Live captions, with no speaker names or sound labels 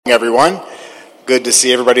Everyone, good to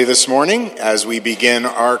see everybody this morning as we begin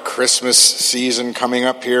our Christmas season coming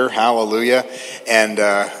up here. Hallelujah. And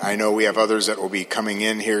I know we have others that will be coming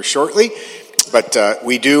in here shortly, but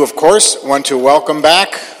we do, of course, want to welcome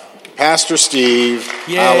back Pastor Steve.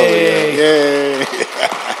 Yay. Hallelujah. Yay.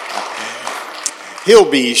 He'll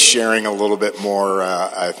be sharing a little bit more,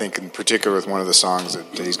 I think, in particular with one of the songs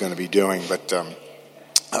that he's going to be doing, but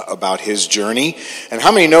about his journey. And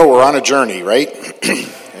how many know we're on a journey, right?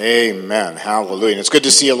 Amen. Hallelujah. And it's good to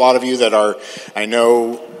see a lot of you that I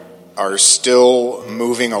know, are still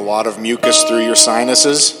moving a lot of mucus through your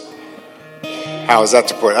sinuses. How is that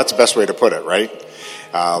to put it? That's the best way to put it, right?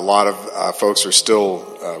 A lot of folks are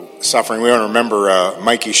still suffering. We want to remember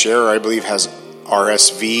Mikey Scherer, I believe, has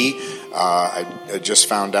RSV. I just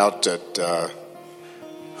found out that...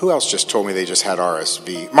 who else just told me they just had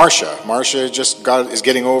RSV? Marcia is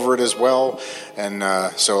getting over it as well, and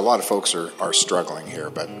so a lot of folks are struggling here.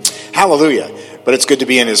 But hallelujah! But it's good to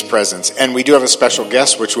be in His presence, and we do have a special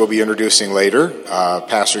guest which we'll be introducing later,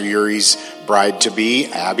 Pastor Yuri's bride-to-be,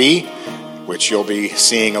 Abby, which you'll be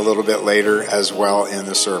seeing a little bit later as well in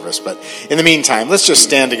the service. But in the meantime, let's just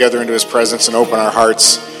stand together into His presence and open our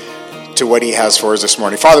hearts to what He has for us this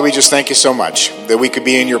morning. Father, we just thank You so much that we could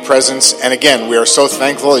be in Your presence. And again, we are so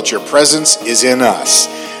thankful that Your presence is in us.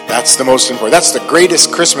 That's the most important. That's the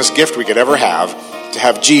greatest Christmas gift we could ever have, to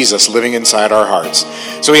have Jesus living inside our hearts.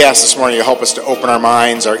 So we ask this morning You help us to open our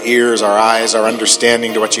minds, our ears, our eyes, our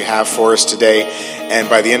understanding to what You have for us today. And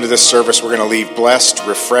by the end of this service, we're going to leave blessed,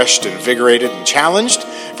 refreshed, invigorated, and challenged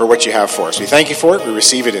for what You have for us. We thank You for it. We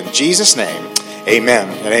receive it in Jesus' name. Amen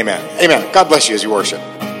and amen. Amen. God bless you as you worship.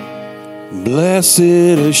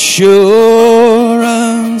 Blessed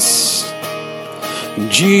assurance,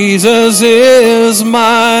 Jesus is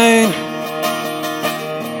mine.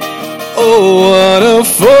 Oh, what a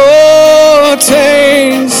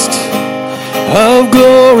foretaste of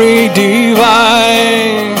glory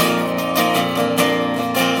divine,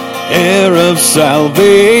 heir of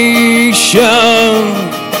salvation,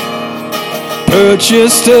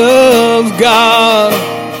 purchased of God,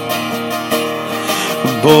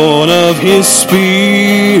 born of His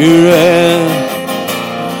Spirit,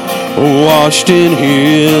 washed in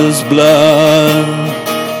His blood.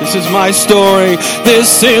 This is my story.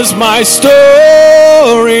 This is my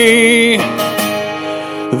story.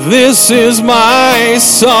 This is my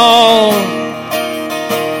song,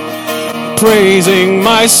 praising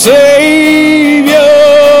my Savior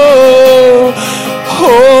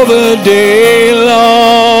all the day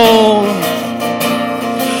long.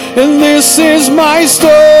 And this is my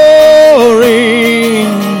story,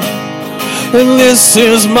 and this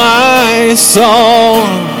is my song,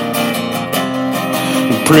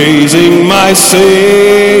 praising my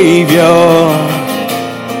Savior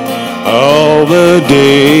all the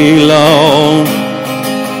day long.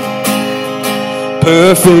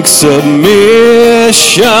 Perfect submission,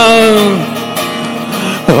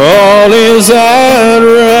 all is at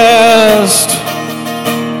rest.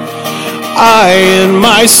 I and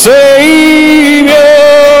my Savior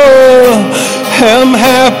am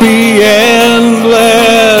happy and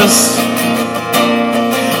blessed,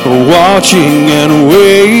 watching and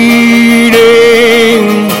waiting,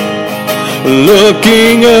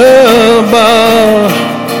 looking above,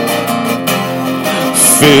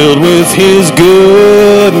 filled with His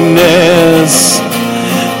goodness,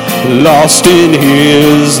 lost in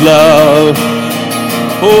His love.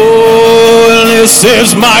 Oh, this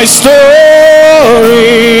is my story,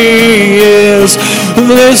 yes,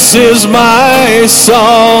 this is my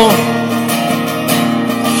song,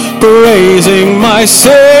 praising my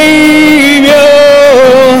Savior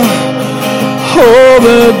all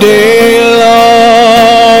the day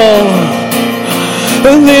long.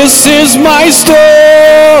 This is my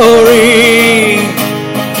story,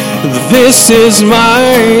 this is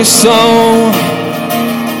my song,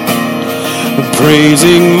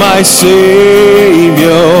 praising my Savior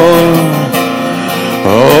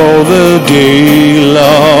all the day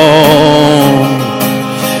long.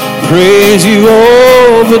 Praise You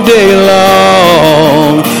all the day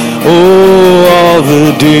long, oh, all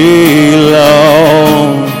the day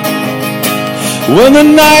long. When the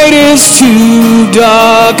night is too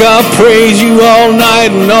dark, I'll praise You all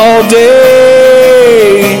night and all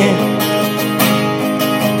day.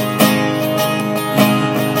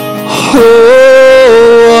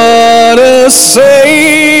 Oh, what a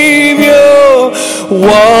Savior,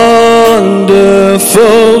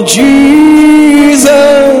 wonderful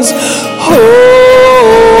Jesus. Oh,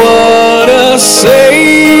 what a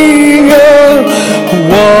Savior,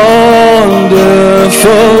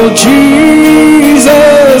 wonderful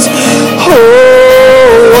Jesus.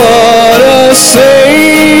 Oh,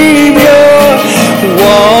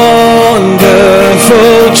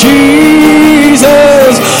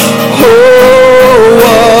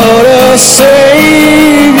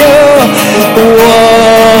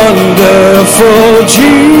 wonderful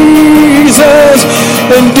Jesus,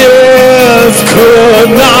 and death could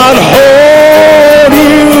not hold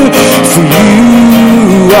you, for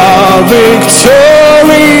you are victorious.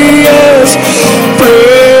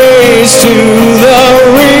 Praise to the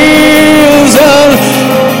risen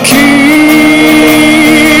King.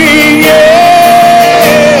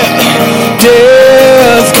 Yeah.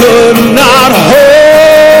 Death could not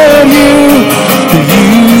hold you.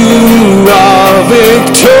 You are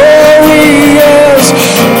victorious.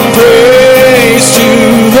 Praise to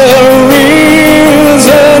the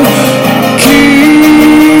risen King.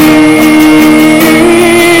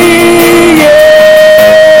 Yeah.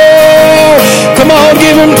 Come on,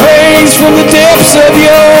 give him praise from the depths of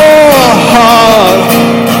your heart.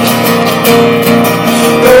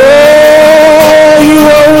 Oh, you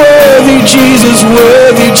are worthy, Jesus,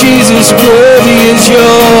 worthy, Jesus, worthy is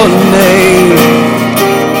your name.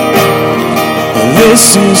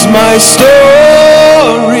 This is my story.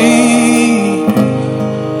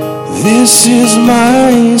 This is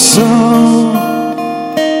my song,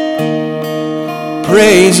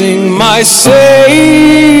 praising my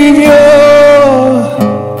Savior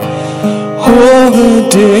all the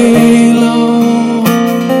day long.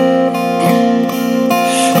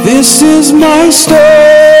 This is my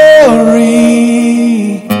story.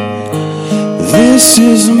 This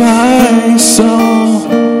is my song,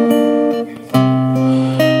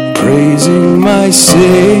 praising my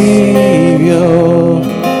Savior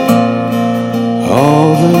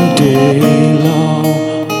all the day long.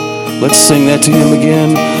 Let's sing that to him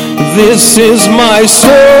again. This is my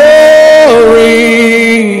story.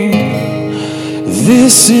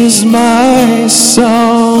 This is my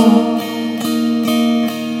song,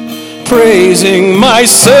 praising my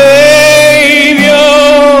Savior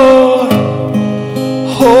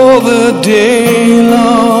all the day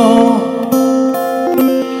long.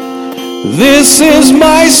 This is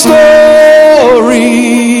my story.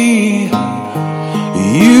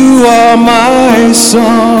 You are my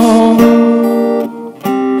song,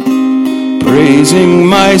 praising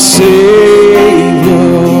my Savior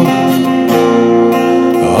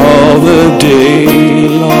all the day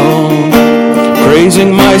long.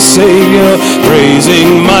 Praising my Savior, praising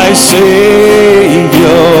my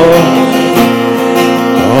Savior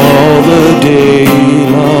all the day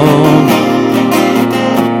long.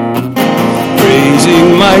 Praising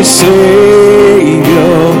my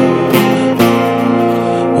Savior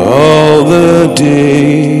all the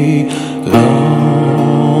day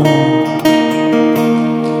long.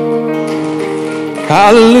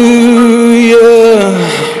 Hallelujah.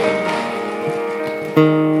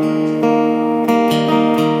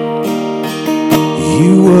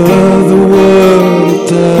 You were the Word at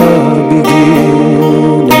the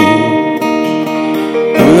beginning,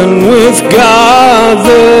 and with God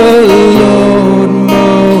the Lord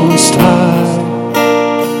Most High.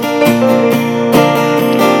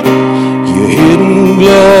 Your hidden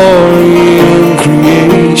glory in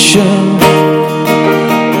creation,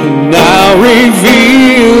 now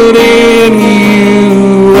revealed in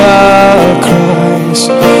you are Christ.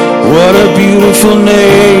 What a beautiful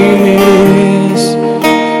name it is.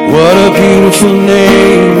 What a beautiful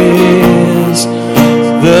name it is.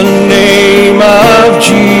 The name of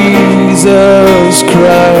Jesus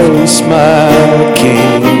Christ, my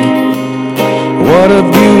King. What a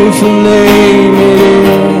beautiful name it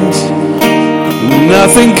is.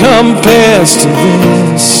 Nothing compares to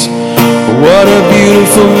this. What a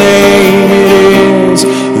beautiful name it is.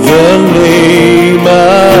 The name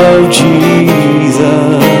of Jesus.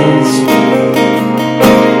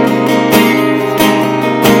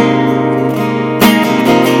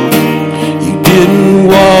 You didn't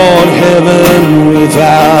want heaven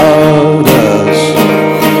without us,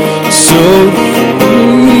 so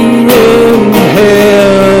you in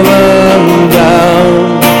heaven down.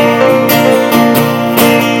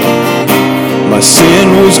 My sin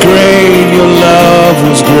was great, your love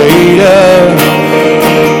was greater.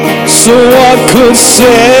 So what could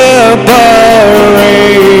separate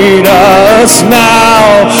us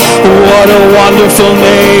now? What a wonderful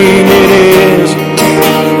name it is.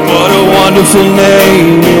 What a wonderful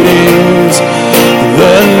name it is.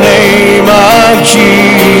 The name of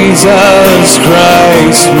Jesus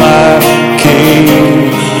Christ, my King.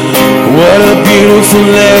 What a beautiful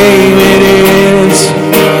name it is.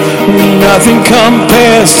 Nothing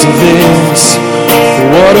compares to this.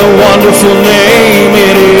 What a wonderful name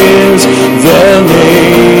it is. The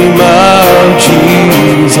name of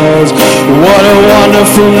Jesus. What a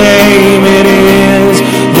wonderful name it is.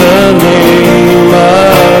 The name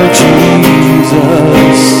of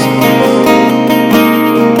Jesus.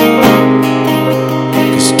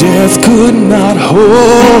 'Cause Death could not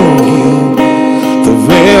hold you. The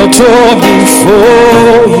veil tore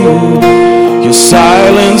before you. You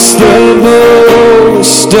silenced the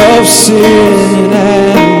boast of sin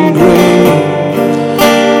and grave.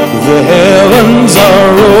 The heavens are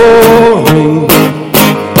roaring,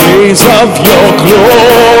 praise of your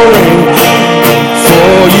glory.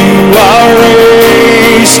 For you are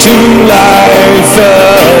raised to life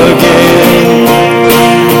again.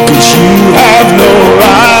 'Cause you have no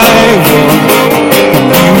rival,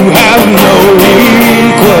 you have no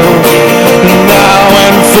equal. Now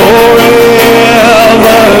and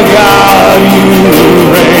forever, God, you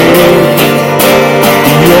reign.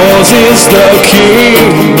 Yours is the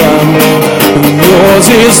kingdom, yours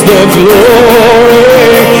is the glory,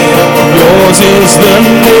 yours is the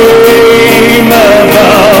name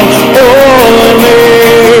above all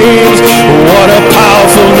names. What a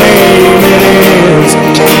powerful name it is.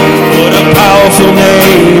 What a powerful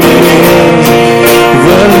name it is.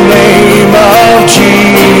 The name of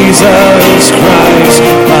Jesus Christ,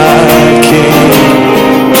 my King.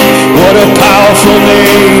 What a powerful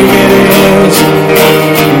name it is.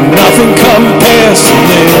 Nothing compares to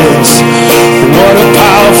this. What a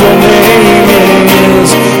powerful name it is.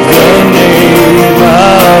 The name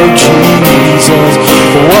of Jesus.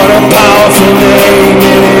 What a powerful name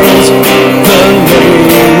it is. The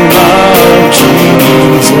name of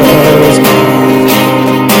Jesus.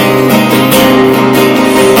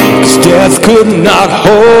 'Cause death could not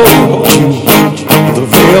hold you. The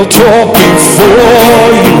veil tore before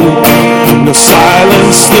you. No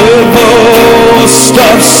silence the boast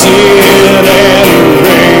of sin and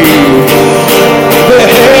grave. The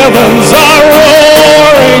heavens are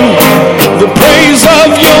roaring, the praise of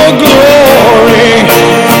your glory.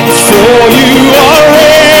 For you are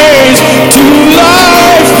raised to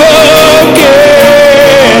life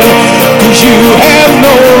again. 'Cause you have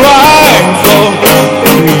no rival,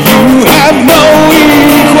 you have no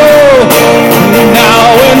equal. Now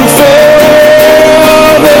and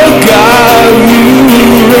forever, God, you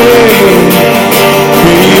reign.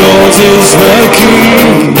 Yours is the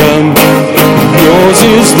kingdom, yours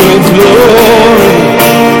is the glory,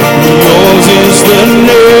 yours is the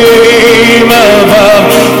name above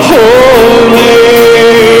all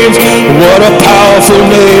names. What a powerful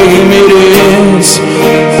name it is.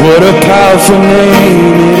 What a powerful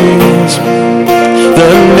name it is.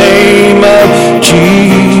 The name of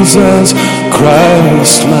Jesus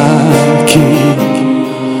Christ, my King.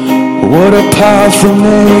 What a powerful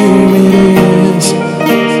name it is.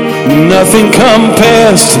 Nothing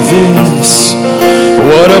compares to this.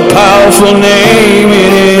 What a powerful name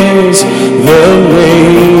it is. The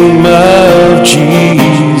name of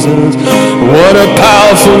Jesus. What a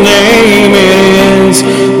powerful name it is.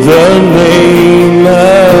 The name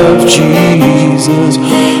of Jesus.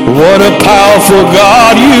 What a powerful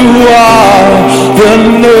God you are. The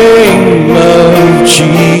name of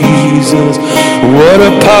Jesus. What a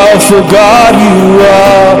powerful God you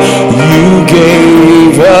are. You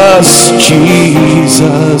gave us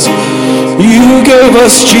Jesus. You gave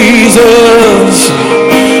us Jesus.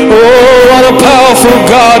 Oh, what a powerful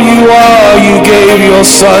God you are. You gave your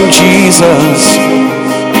son Jesus.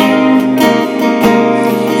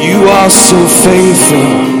 You are so faithful,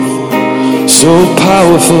 so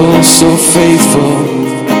powerful, so faithful.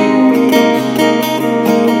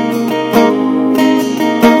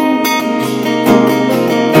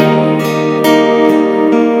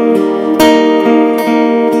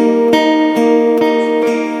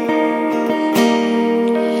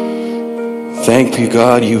 Thank you,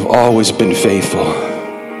 God, you've always been faithful.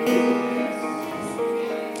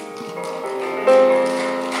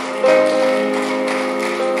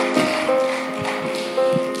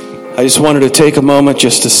 I just wanted to take a moment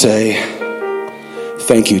just to say,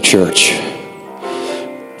 thank you, church.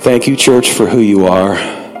 Thank you, church, for who you are.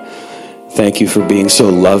 Thank you for being so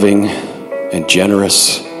loving and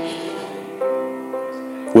generous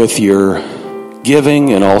with your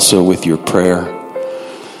giving and also with your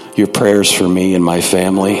prayers for me and my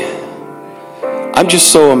family. I'm just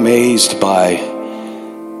so amazed by,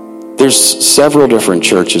 there's several different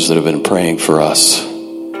churches that have been praying for us.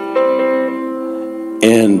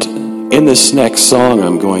 And in this next song,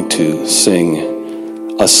 I'm going to sing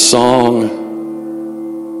a song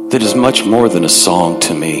that is much more than a song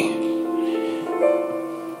to me.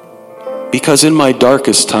 Because in my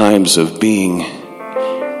darkest times of being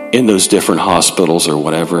in those different hospitals or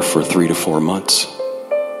whatever for 3 to 4 months,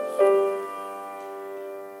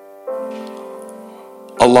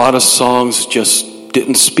 a lot of songs just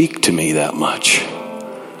didn't speak to me that much.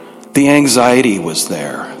 The anxiety was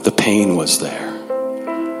there, the pain was there.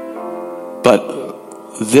 But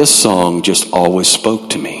this song just always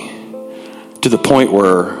spoke to me, to the point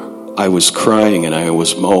where I was crying and I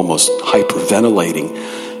was almost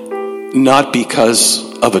hyperventilating, not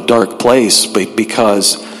because of a dark place, but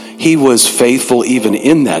because he was faithful even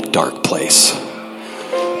in that dark place.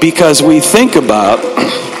 Because we think about,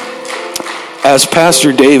 as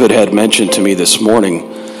Pastor David had mentioned to me this morning,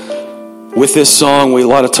 with this song, a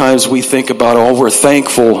lot of times we think about, oh, we're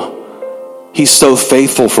thankful. He's so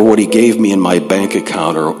faithful for what he gave me in my bank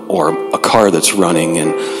account or a car that's running,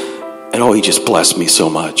 and oh, he just blessed me so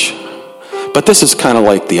much. But this is kind of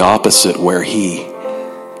like the opposite, where he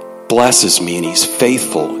blesses me and he's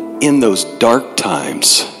faithful in those dark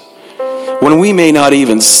times when we may not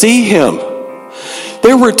even see him.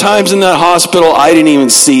 There were times in that hospital I didn't even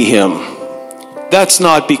see him. That's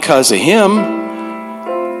not because of him.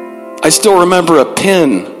 I still remember a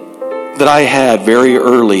pin that I had very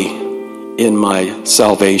early in my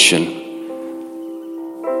salvation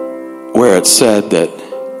where it said that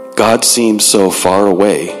God seems so far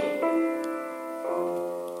away.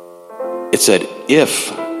 It said,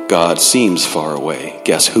 if God seems far away,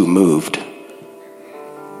 guess who moved?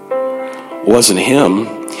 Wasn't him.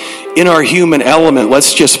 In our human element,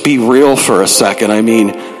 let's just be real for a second. I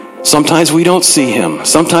mean, sometimes we don't see him.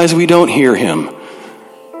 Sometimes we don't hear him.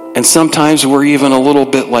 And sometimes we're even a little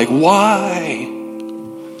bit like, why?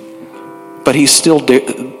 But he's still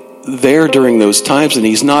there during those times, and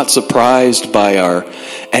he's not surprised by our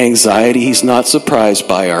anxiety. He's not surprised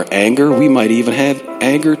by our anger. We might even have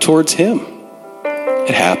anger towards him.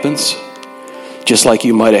 It happens. Just like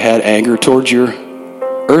you might have had anger towards your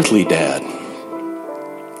earthly dad.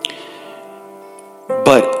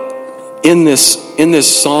 But in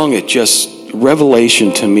this song,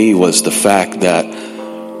 revelation to me was the fact that,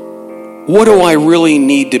 what do I really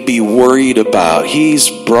need to be worried about? He's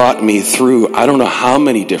brought me through I don't know how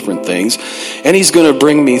many different things, and he's going to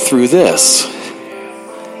bring me through this.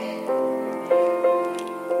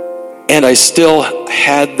 And I still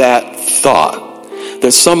had that thought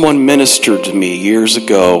that someone ministered to me years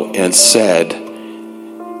ago and said,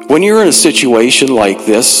 when you're in a situation like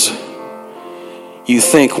this, you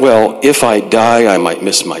think, well, if I die, I might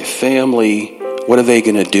miss my family. What are they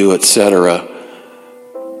going to do, etc.?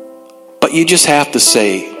 But you just have to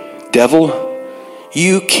say, devil,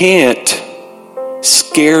 you can't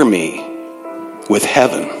scare me with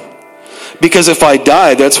heaven. Because if I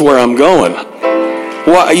die, that's where I'm going.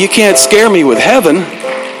 Well, you can't scare me with heaven.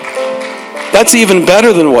 That's even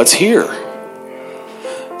better than what's here.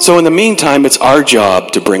 So in the meantime, it's our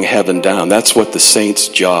job to bring heaven down. That's what the saints'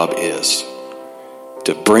 job is.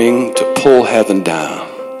 To pull heaven down.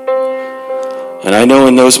 And I know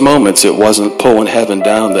in those moments it wasn't pulling heaven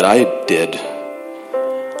down that I did.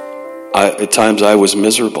 At times I was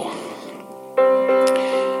miserable.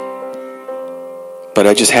 But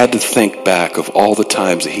I just had to think back of all the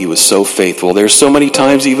times that he was so faithful. There's so many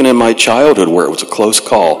times even in my childhood where it was a close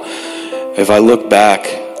call. If I look back,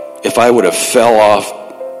 if I would have fell off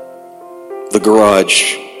the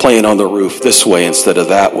garage playing on the roof this way instead of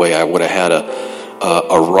that way, I would have had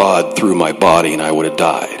a rod through my body and I would have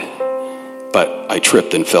died. But I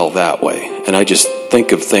tripped and fell that way. And I just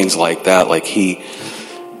think of things like that, like he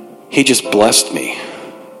just blessed me.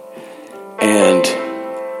 And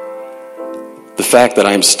the fact that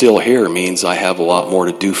I'm still here means I have a lot more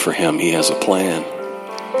to do for him. He has a plan.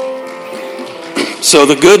 So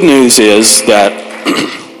the good news is that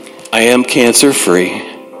I am cancer free.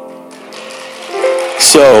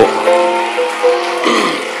 So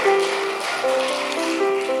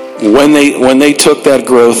when they took that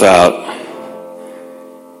growth out,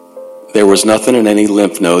 there was nothing in any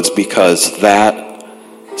lymph nodes because that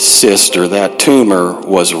cyst or that tumor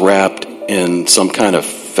was wrapped in some kind of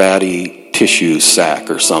fatty tissue sac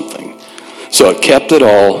or something. So it kept it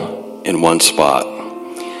all in one spot.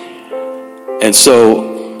 And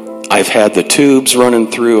so I've had the tubes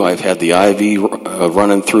running through, I've had the IV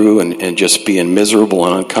running through and just being miserable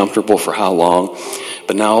and uncomfortable for how long.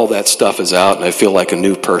 But now all that stuff is out and I feel like a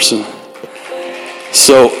new person.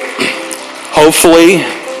 So hopefully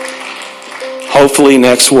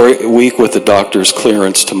next week with the doctor's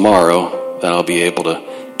clearance tomorrow, then I'll be able to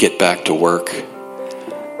get back to work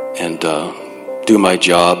and do my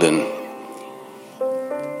job.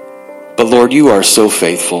 But Lord, you are so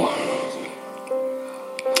faithful.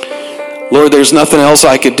 Lord, there's nothing else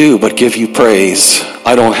I could do but give you praise.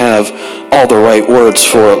 I don't have all the right words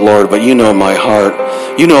for it, Lord, but you know my heart.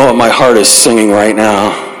 You know what my heart is singing right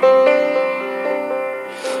now.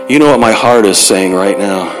 You know what my heart is saying right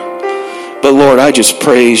now. But Lord, I just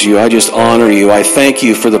praise you. I just honor you. I thank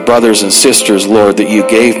you for the brothers and sisters, Lord, that you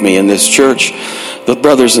gave me in this church. the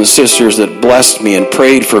brothers and sisters that blessed me and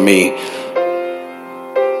prayed for me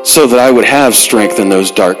so that I would have strength in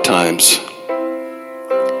those dark times.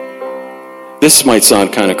 This might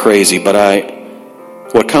sound kind of crazy, but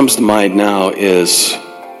what comes to mind now is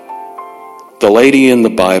the lady in the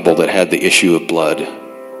Bible that had the issue of blood.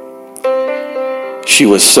 She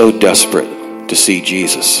was so desperate to see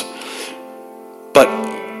Jesus. But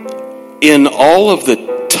in all of the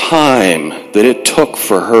time that it took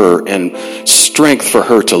for her and strength for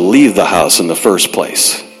her to leave the house in the first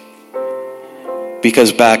place,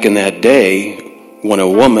 because back in that day, when a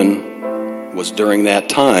woman was during that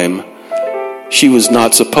time, she was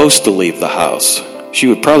not supposed to leave the house. She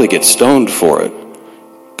would probably get stoned for it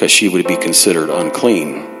because she would be considered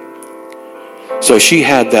unclean. So she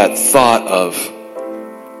had that thought of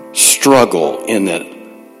struggle in that,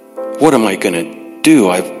 what am I going to do?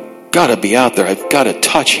 I've got to be out there. I've got to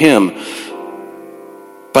touch him.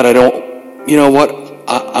 But I don't, you know what?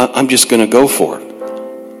 I'm just going to go for it.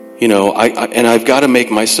 You know, and I've got to make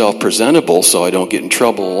myself presentable so I don't get in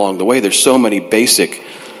trouble along the way. There's so many basic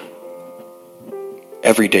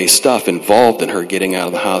everyday stuff involved in her getting out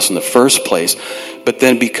of the house in the first place. But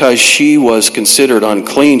then because she was considered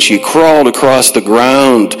unclean, she crawled across the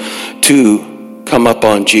ground to come up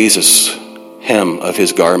on Jesus' hem of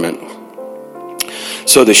his garment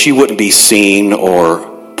so that she wouldn't be seen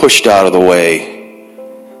or pushed out of the way.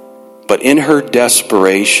 But in her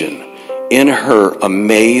desperation, in her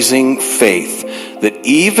amazing faith that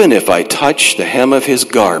even if I touch the hem of his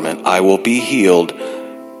garment, I will be healed,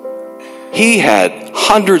 he had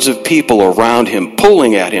hundreds of people around him,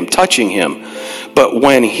 pulling at him, touching him. But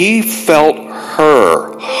when he felt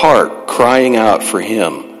her heart crying out for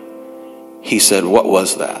him, he said, what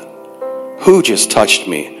was that? Who just touched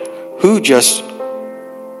me? Who just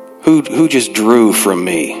drew from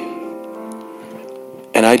me?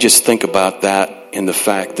 And I just think about that in the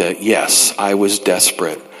fact that, yes, I was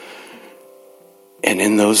desperate. And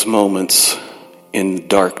in those moments in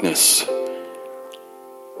darkness,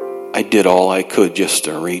 I did all I could just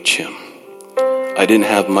to reach him. I didn't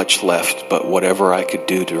have much left, but whatever I could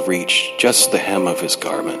do to reach just the hem of his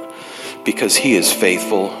garment, because he is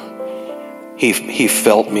faithful. He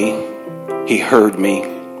felt me, he heard me,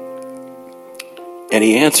 and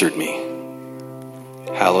he answered me.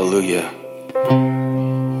 Hallelujah.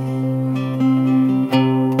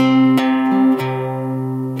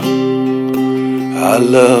 I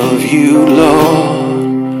love you, Lord.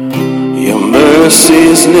 Your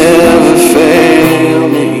mercies never fail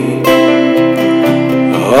me.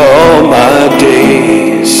 All my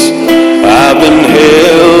days I've been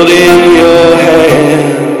held in your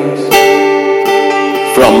hands.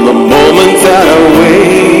 From the moment that I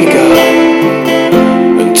wake up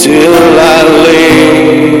until I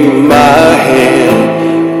lay my head,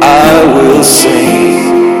 I will sing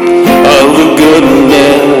of the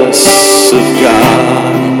goodness of God.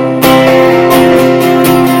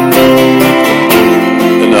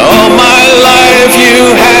 You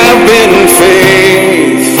have been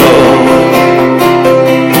faithful.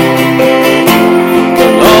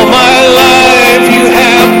 All my life you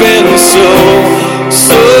have been so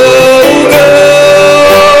good.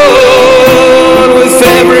 With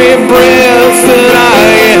every breath that I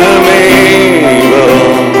am able,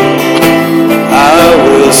 I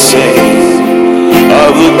will sing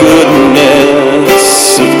of the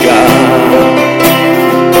goodness of God.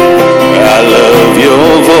 I love your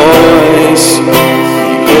voice.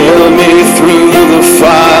 Held me through the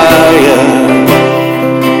fire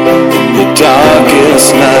in the darkest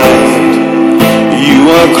night. You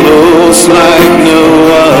are close like no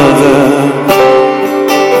other.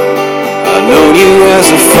 I've known you as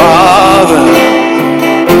a father.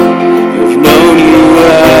 I've known you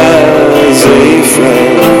as a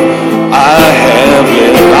friend. I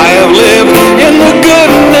have lived in the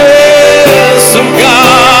goodness of God.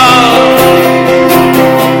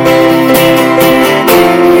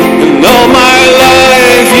 All my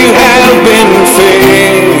life you have been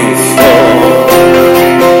faithful.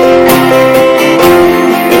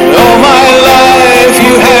 And all my life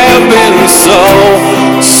you have been so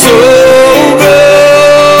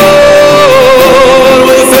good.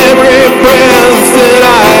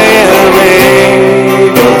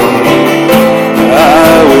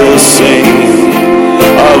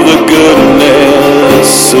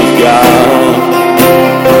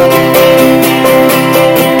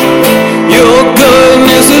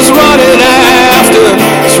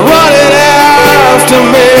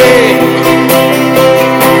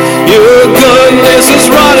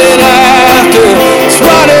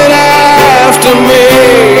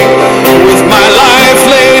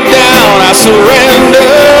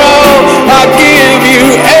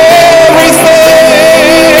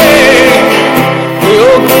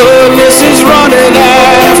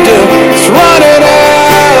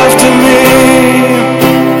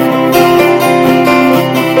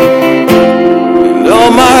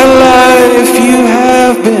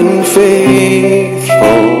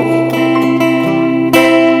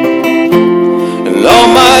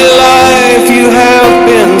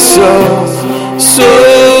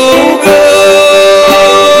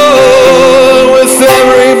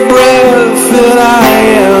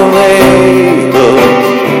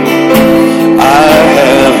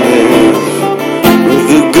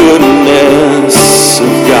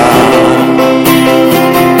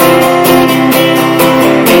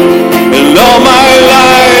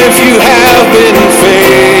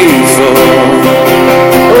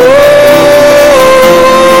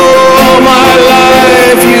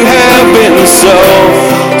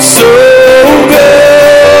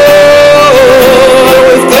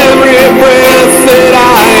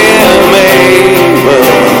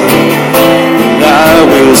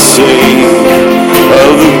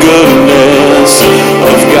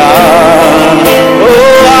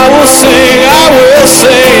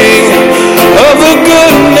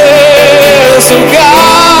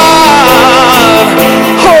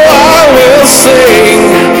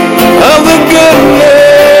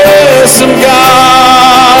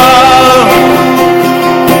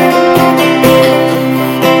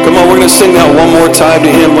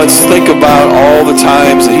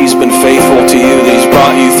 times that he's been faithful to you, that he's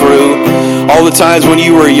brought you through. All the times when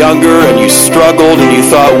you were younger and you struggled and you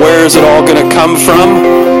thought, where is it all going to come from?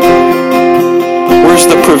 Where's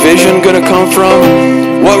the provision going to come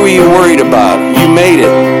from? What were you worried about? You made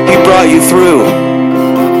it. He brought you through.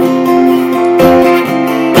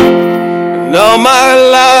 And all my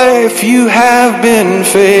life you have been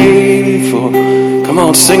faithful. Come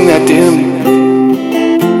on, sing that to him.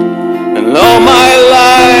 And all my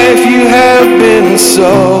life you have been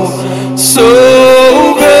so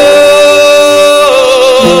good.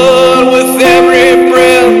 With every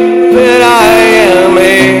breath that I am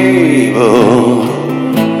able,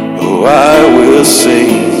 oh, I will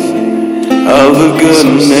sing of the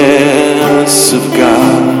goodness of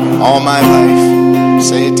God. All my life,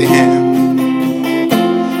 say it to him.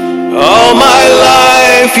 All my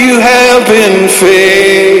life you have been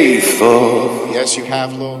faithful. Yes, you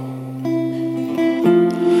have, Lord.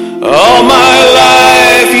 All my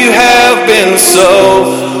life you have been so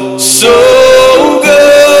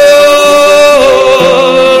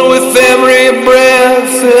good. With every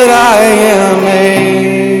breath that I am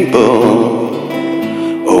able,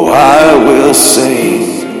 oh, I will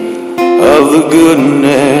sing of the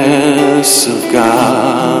goodness of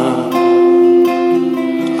God.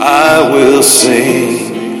 I will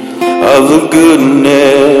sing of the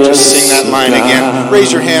goodness. Just sing that line again.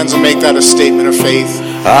 Raise your hands and make that a statement of faith.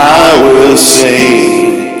 I will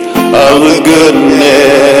sing of the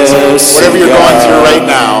goodness. Whatever you're going through right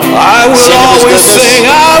now, I will always sing.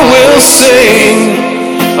 I will sing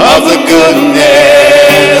of the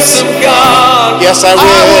goodness of God. Yes, I will.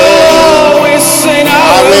 I will always sing.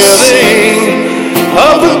 I will sing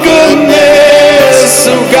of the goodness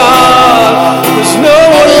of God. There's no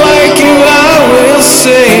one like you. I will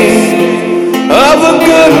sing of the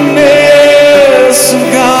goodness of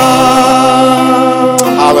God.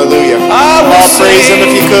 Hallelujah. Praise him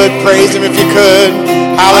if you could. Praise him if you could.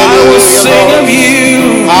 Hallelujah, I will sing Lord. of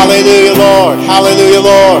you. Hallelujah, Lord. Hallelujah,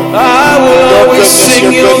 Lord. I will always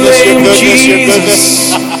sing your name,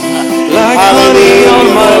 Jesus. Like honey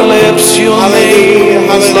on my lips, your name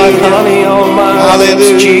is like honey on my lips,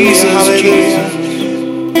 Jesus, Jesus.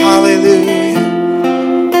 Hallelujah.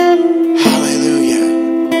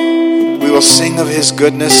 Hallelujah. We will sing of his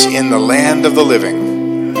goodness in the land of the living.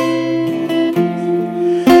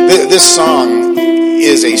 This song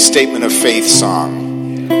is a statement of faith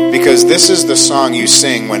song, because this is the song you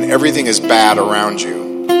sing when everything is bad around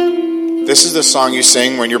you. This is the song you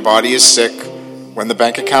sing when your body is sick, when the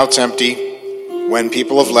bank account's empty, when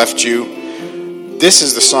people have left you. This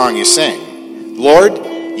is the song you sing. Lord,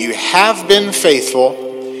 you have been faithful,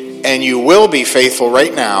 and you will be faithful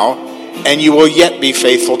right now, and you will yet be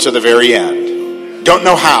faithful to the very end. Don't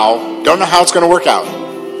know how it's going to work out,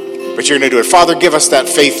 but you're going to do it. Father, give us that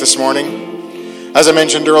faith this morning. As I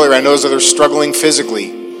mentioned earlier, I know that they're struggling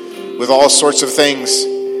physically with all sorts of things.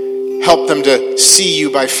 Help them to see you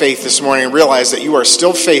by faith this morning and realize that you are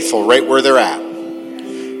still faithful right where they're at.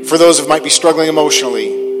 For those who might be struggling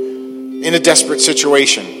emotionally, in a desperate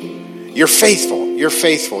situation, you're faithful, you're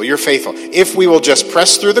faithful, you're faithful. If we will just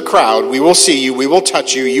press through the crowd, we will see you, we will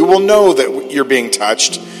touch you, you will know that you're being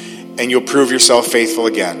touched, and you'll prove yourself faithful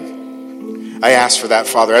again. I ask for that,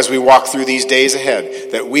 Father, as we walk through these days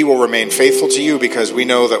ahead, that we will remain faithful to you, because we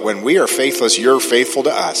know that when we are faithless, you're faithful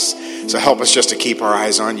to us. So help us just to keep our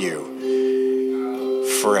eyes on you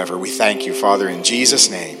forever. We thank you, Father, in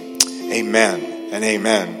Jesus' name. Amen and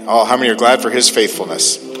amen. Oh, how many are glad for his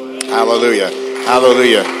faithfulness? Hallelujah.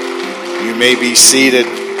 Hallelujah. You may be seated.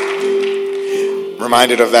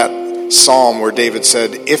 Reminded of that psalm where David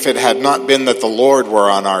said, if it had not been that the Lord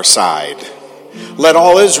were on our side, let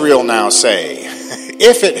all Israel now say,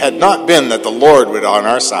 if it had not been that the Lord were on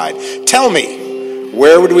our side, tell me,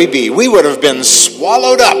 where would we be? We would have been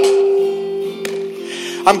swallowed up.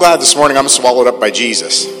 I'm glad this morning I'm swallowed up by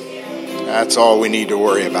Jesus. That's all we need to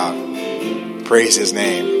worry about. Praise his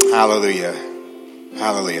name. Hallelujah.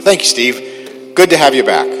 Hallelujah. Thank you, Steve. Good to have you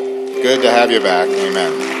back. Good to have you back.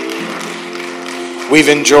 Amen. We've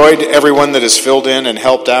enjoyed everyone that has filled in and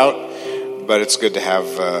helped out, but it's good to have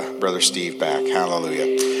Brother Steve back.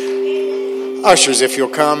 Hallelujah. Ushers, if you'll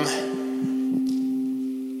come.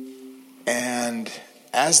 And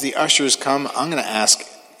as the ushers come, I'm going to ask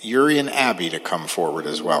Yuri and Abby to come forward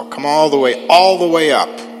as well. Come all the way up.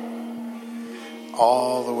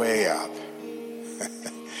 All the way up.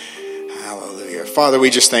 Hallelujah. Father, we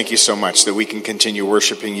just thank you so much that we can continue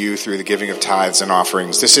worshiping you through the giving of tithes and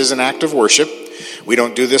offerings. This is an act of worship. We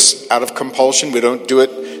don't do this out of compulsion. We don't do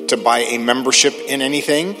it to buy a membership in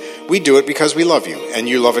anything. We do it because we love you, and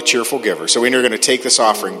you love a cheerful giver. So we're going to take this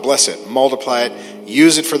offering, bless it, multiply it,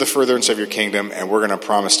 use it for the furtherance of your kingdom, and we're going to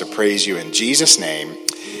promise to praise you in Jesus' name.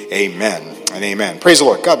 Amen and amen. Praise the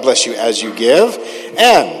Lord. God bless you as you give.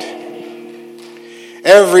 And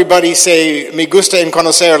everybody say, me gusta en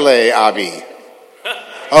conocerle, Abi.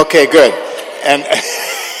 Okay, good. And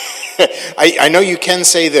I know you can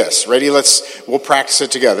say this. Ready? We'll practice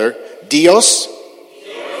it together. Dios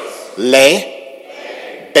le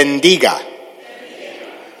bendiga.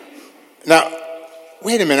 Now,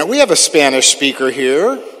 wait a minute. We have a Spanish speaker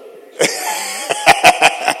here.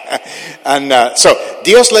 And so,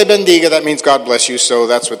 Dios le bendiga, that means God bless you. So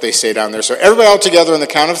that's what they say down there. So everybody all together on the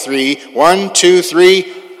count of 3. 1, 2,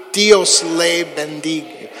 3. Dios le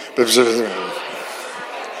bendiga.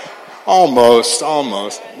 Almost.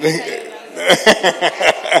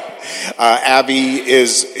 Abby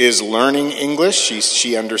is learning English.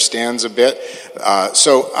 She understands a bit.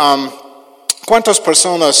 ¿Cuántas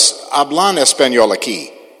personas hablan español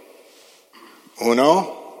aquí?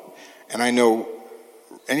 Uno. And I know,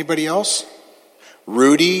 anybody else?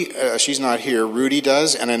 Rudy, she's not here. Rudy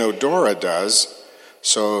does, and I know Dora does.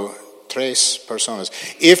 So, 3 personas.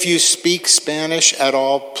 If you speak Spanish at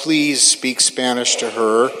all, please speak Spanish to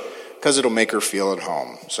her, because it'll make her feel at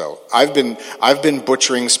home. So I've been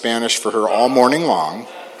butchering Spanish for her all morning long.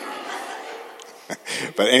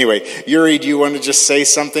 But anyway, Yuri, do you want to just say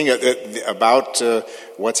something about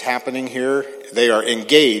what's happening here? They are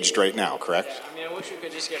engaged right now, correct? I mean, I wish we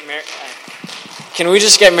could just get married. Can we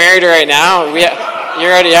just get married right now?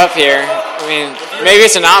 You're already up here. I mean, maybe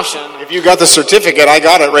it's an option. If you got the certificate, I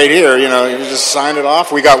got it right here. You just sign it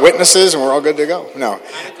off. We got witnesses, and we're all good to go. No.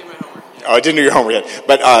 Oh, I didn't do your homework yet,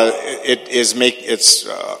 but it's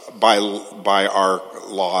by our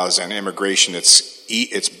laws and immigration.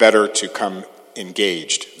 It's better to come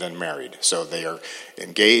engaged than married. So they are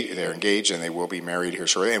engaged. They're engaged, and they will be married here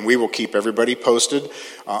shortly. And we will keep everybody posted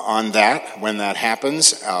on that when that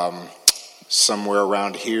happens. Somewhere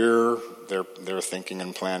around here, they're thinking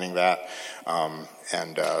and planning that.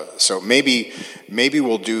 So maybe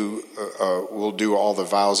we'll do all the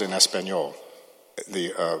vows in Espanol.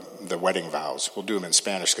 The wedding vows. We'll do them in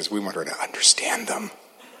Spanish because we want her to understand them.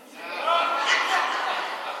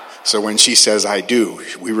 So when she says I do,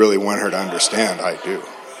 we really want her to understand I do.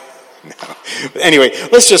 No. But anyway,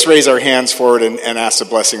 let's just raise our hands forward and ask a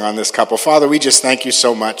blessing on this couple. Father, we just thank you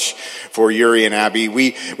so much for Yuri and Abby.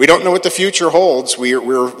 We don't know what the future holds.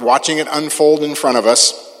 We're watching it unfold in front of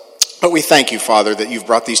us. But we thank you, Father, that you've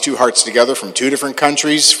brought these two hearts together from 2 different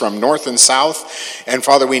countries, from north and south. And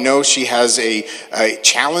Father, we know she has a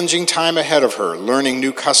challenging time ahead of her, learning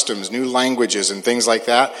new customs, new languages, and things like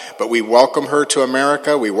that. But we welcome her to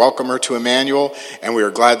America. We welcome her to Emmanuel. And we are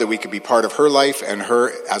glad that we could be part of her life and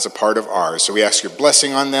her as a part of ours. So we ask your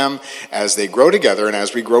blessing on them as they grow together and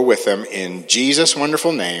as we grow with them. In Jesus'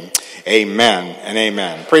 wonderful name, amen and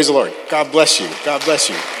amen. Praise the Lord. God bless you. God bless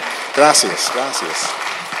you. Gracias. Gracias.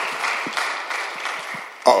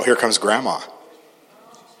 Oh, here comes Grandma.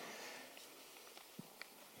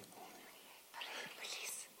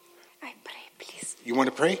 Please, I pray, please. You want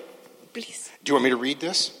to pray? Please. Do you want me to read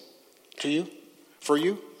this to you? For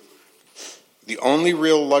you? The only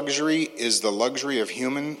real luxury is the luxury of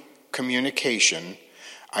human communication.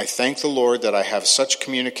 I thank the Lord that I have such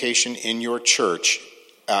communication in your church.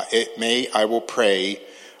 I will pray,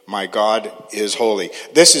 my God is holy.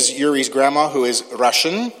 This is Yuri's grandma, who is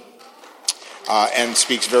Russian. And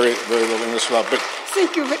speaks very, very little English well. But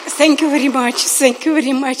Thank you very much. Thank you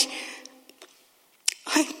very much.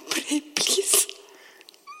 I pray, please.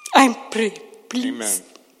 I pray, please. Amen.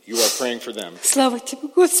 You are praying for them. Слава Тебе,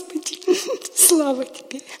 Господи. Слава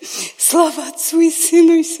Тебе. Слава Отцу и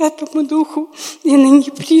Сыну и Святому Духу. И ныне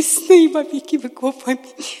присно и во веки веков. Аминь.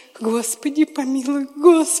 Господи, помилуй,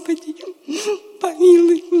 Господи.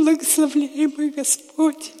 Помилуй, благословляемый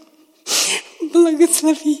Господь.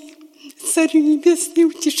 Благослови. Царю Небесный,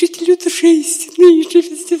 Утешителю души истины и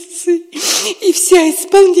живестецы, и вся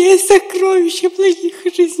исполняя сокровища благих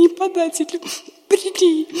жизней подателю,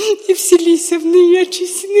 приди и вселися в ныне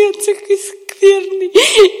очистенный от всякой скверны,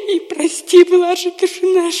 и прости, блажи души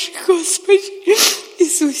наши, Господи,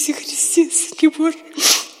 Иисусе Христе, Сыне Божий,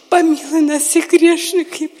 помилуй нас всех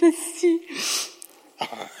грешных и прости.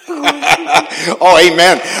 Oh,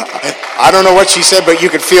 amen. I don't know what she said, but you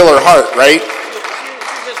could feel her heart, right?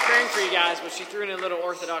 But she threw in a little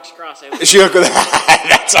Orthodox cross.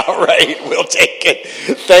 That's all right. We'll take it.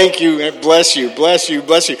 Thank you. Bless you. Bless you.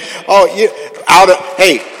 Bless you. Oh,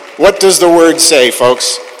 hey, what does the word say,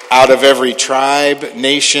 folks? Out of every tribe,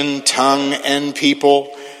 nation, tongue, and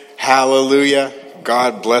people. Hallelujah.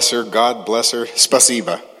 God bless her. God bless her.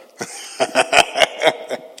 Spasiba.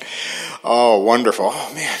 Oh, wonderful.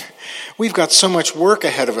 Oh, man. We've got so much work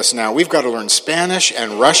ahead of us now. We've got to learn Spanish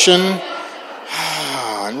and Russian.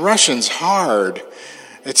 And Russian's hard.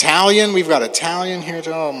 Italian, we've got Italian here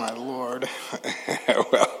too. Oh, my Lord.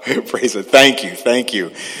 Well, praise it. Thank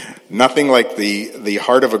you. Nothing like the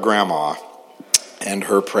heart of a grandma and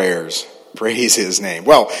her prayers. Praise his name.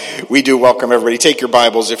 Well, we do welcome everybody. Take your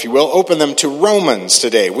Bibles, if you will. Open them to Romans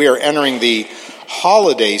today. We are entering the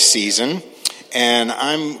holiday season, and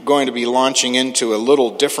I'm going to be launching into a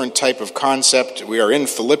little different type of concept. We are in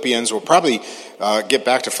Philippians. We'll probably get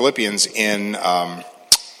back to Philippians in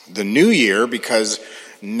the new year, because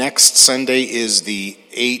next Sunday is the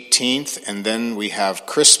 18th, and then we have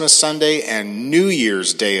Christmas Sunday, and New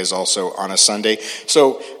Year's Day is also on a Sunday.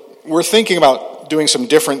 So we're thinking about doing some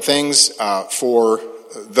different things for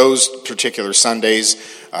those particular Sundays.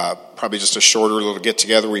 Probably just a shorter little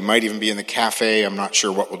get-together. We might even be in the cafe. I'm not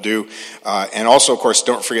sure what we'll do. And also, of course,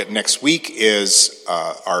 don't forget, next week is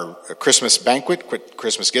our Christmas banquet,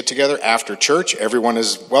 Christmas get-together after church. Everyone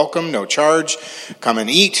is welcome, no charge. Come and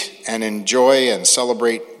eat and enjoy and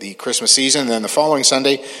celebrate the Christmas season. And then the following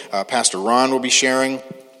Sunday, Pastor Ron will be sharing.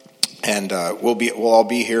 And we'll all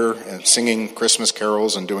be here singing Christmas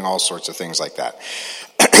carols and doing all sorts of things like that.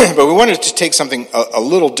 But we wanted to take something a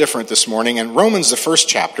little different this morning. And Romans, the first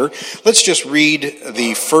chapter, let's just read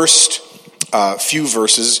the first few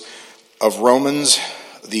verses of Romans,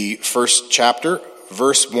 the first chapter,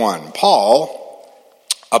 verse 1. Paul,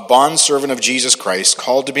 a bondservant of Jesus Christ,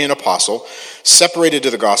 called to be an apostle, separated to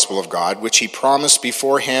the gospel of God, which he promised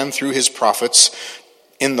beforehand through his prophets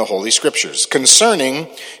in the Holy Scriptures, concerning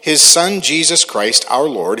his Son Jesus Christ our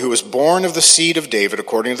Lord, who was born of the seed of David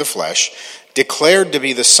according to the flesh, declared to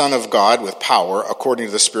be the Son of God with power according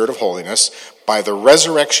to the Spirit of holiness, by the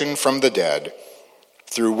resurrection from the dead,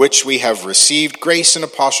 through which we have received grace and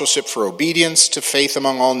apostleship for obedience to faith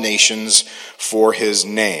among all nations for his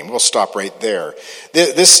name. We'll stop right there.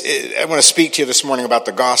 I want to speak to you this morning about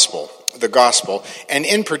the gospel, and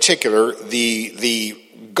in particular, the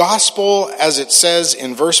gospel, as it says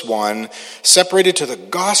in verse 1, separated to the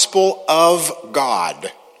gospel of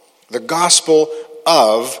God. The gospel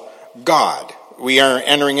of God. We are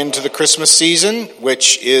entering into the Christmas season,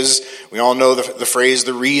 which is, we all know the phrase,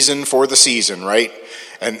 the reason for the season, right?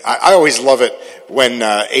 And I always love it when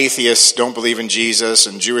atheists don't believe in Jesus,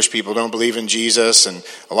 and Jewish people don't believe in Jesus, and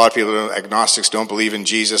a lot of people, agnostics, don't believe in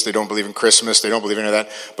Jesus, they don't believe in Christmas, they don't believe in any of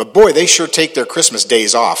that. But boy, they sure take their Christmas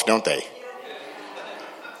days off, don't they?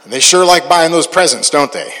 And they sure like buying those presents,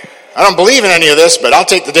 don't they? I don't believe in any of this, but I'll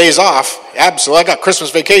take the days off. Absolutely. I got Christmas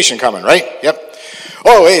vacation coming, right? Yep.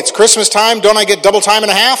 Oh, hey, it's Christmas time. Don't I get double time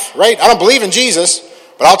and a half? Right? I don't believe in Jesus,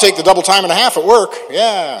 but I'll take the double time and a half at work.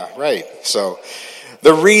 Yeah, right. So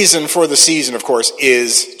the reason for the season, of course,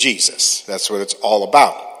 is Jesus. That's what it's all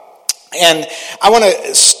about. And I want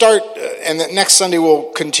to start, and the next Sunday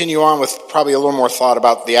we'll continue on with probably a little more thought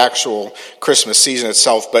about the actual Christmas season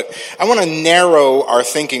itself, but I want to narrow our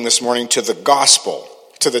thinking this morning to the gospel,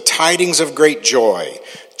 to the tidings of great joy,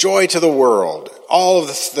 joy to the world, all of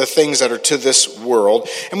the things that are to this world.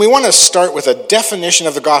 And we want to start with a definition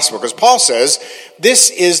of the gospel, because Paul says this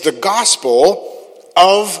is the gospel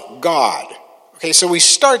of God. Okay, so we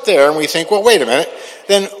start there and we think, well, wait a minute,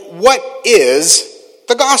 then what is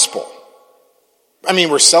the gospel? I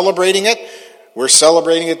mean, we're celebrating it. We're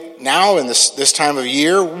celebrating it now in this time of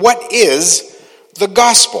year. What is the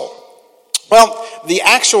gospel? Well, the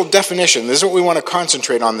actual definition, this is what we want to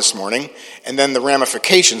concentrate on this morning, and then the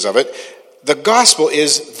ramifications of it. The gospel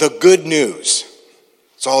is the good news.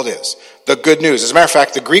 That's all it is. The good news. As a matter of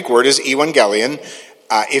fact, the Greek word is evangelion.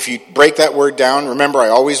 If you break that word down, remember, I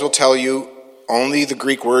always will tell you only the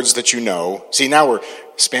Greek words that you know. See, now we're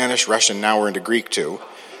Spanish, Russian, now we're into Greek too.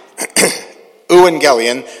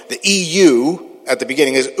 Evangelion, the EU at the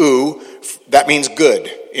beginning is ou, that means good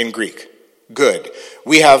in Greek. Good.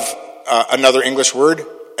 We have another English word,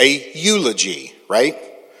 a eulogy, right?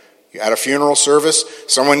 At a funeral service,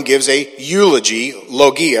 someone gives a eulogy,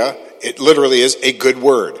 logia. It literally is a good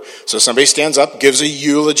word. So somebody stands up, gives a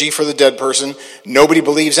eulogy for the dead person. Nobody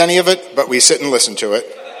believes any of it, but we sit and listen to it.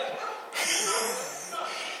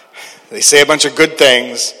 They say a bunch of good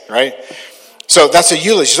things, right? So that's a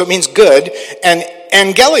eulogy, so it means good. And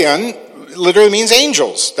angelion literally means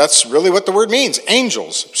angels. That's really what the word means,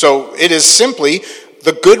 angels. So it is simply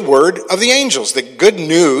the good word of the angels, the good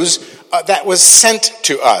news that was sent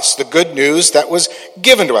to us, the good news that was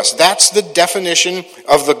given to us. That's the definition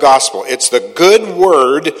of the gospel. It's the good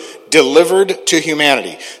word delivered to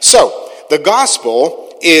humanity. So the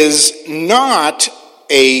gospel is not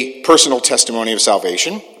a personal testimony of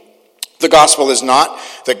salvation. The gospel is not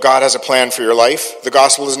that God has a plan for your life. The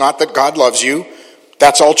gospel is not that God loves you.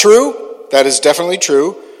 That's all true. That is definitely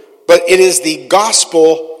true. But it is the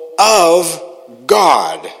gospel of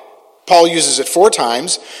God. Paul uses it 4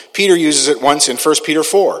 times. Peter uses it once in 1 Peter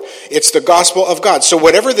 4. It's the gospel of God. So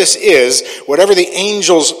whatever this is, whatever the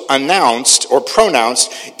angels announced or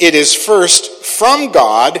pronounced, it is first from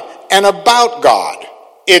God and about God.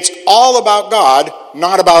 It's all about God,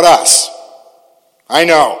 not about us. I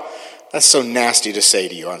know. That's so nasty to say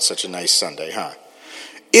to you on such a nice Sunday, huh?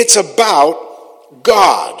 It's about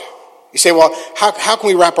God. You say, well, how can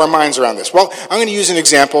we wrap our minds around this? Well, I'm going to use an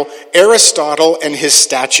example, Aristotle and his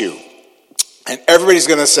statue. And everybody's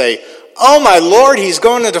going to say, oh my Lord, he's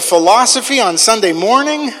going into philosophy on Sunday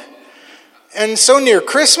morning? And so near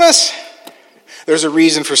Christmas? There's a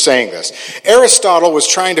reason for saying this. Aristotle was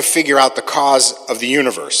trying to figure out the cause of the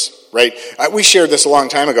universe, right? We shared this a long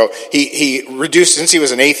time ago. He reduced, since he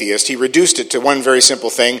was an atheist, he reduced it to one very simple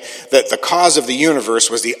thing, that the cause of the universe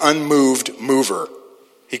was the unmoved mover.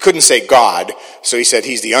 He couldn't say God, so he said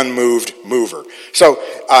he's the unmoved mover. So,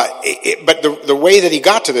 but the way that he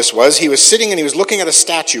got to this was, he was sitting and he was looking at a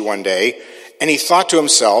statue one day, and he thought to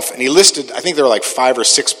himself, and he listed, I think there were like 5 or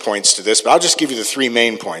 6 points to this, but I'll just give you the 3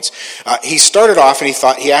 main points. He started off and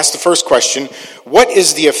he asked the first question, what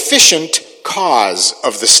is the efficient cause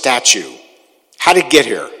of the statue? How did it get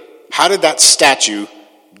here? How did that statue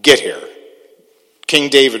get here? King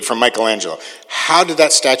David from Michelangelo. How did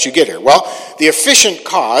that statue get here? Well, the efficient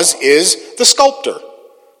cause is the sculptor.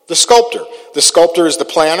 The sculptor. The sculptor is the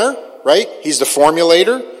planner, right? He's the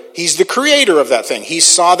formulator. He's the creator of that thing. He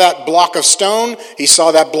saw that block of stone. He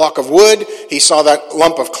saw that block of wood. He saw that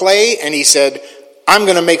lump of clay, and he said, I'm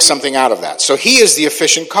going to make something out of that. So he is the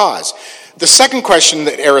efficient cause. The second question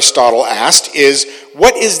that Aristotle asked is,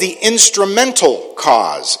 what is the instrumental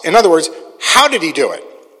cause? In other words, how did he do it?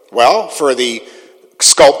 Well, for the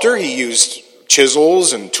sculptor, he used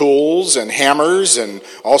chisels and tools and hammers and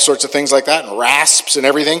all sorts of things like that, and rasps and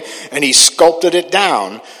everything, and he sculpted it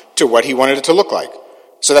down to what he wanted it to look like.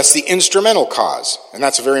 So that's the instrumental cause, and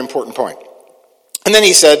that's a very important point. And then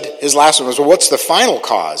he said, his last one was, well, what's the final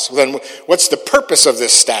cause? Then what's the purpose of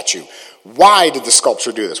this statue? Why did the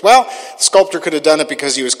sculptor do this? Well, the sculptor could have done it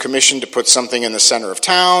because he was commissioned to put something in the center of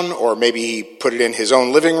town, or maybe he put it in his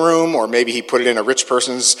own living room, or maybe he put it in a rich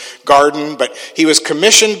person's garden, but he was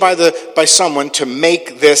commissioned by someone to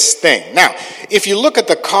make this thing. Now, if you look at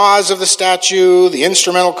the cause of the statue, the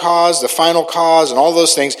instrumental cause, the final cause, and all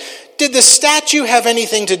those things, did the statue have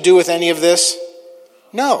anything to do with any of this?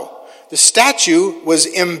 No. The statue was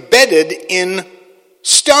embedded in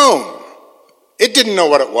stone. It didn't know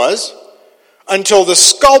what it was until the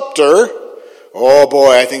sculptor, oh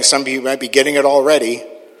boy, I think some of you might be getting it already.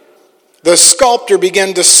 The sculptor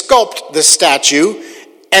began to sculpt the statue,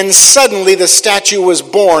 and suddenly the statue was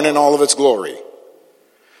born in all of its glory.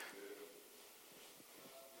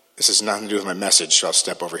 This has nothing to do with my message, so I'll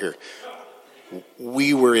step over here.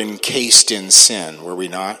 We were encased in sin, were we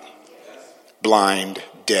not? Blind,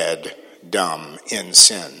 dead, dumb, in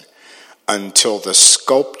sin. Until the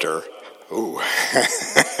sculptor,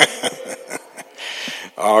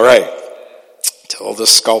 all right. Till the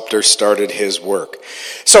sculptor started his work.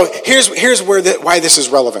 So here's why this is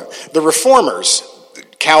relevant. The reformers,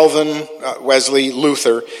 Calvin, Wesley,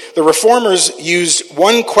 Luther, the reformers used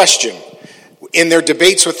one question in their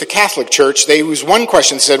debates with the Catholic Church. They used one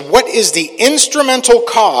question, said, what is the instrumental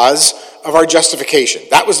cause of our justification?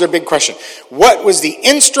 That was their big question. What was the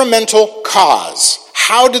instrumental cause?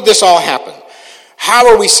 How did this all happen? How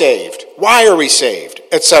are we saved? Why are we saved?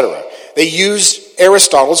 Etc. They used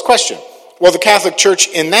Aristotle's question. Well, the Catholic Church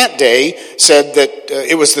in that day said that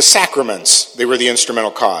it was the sacraments. They were the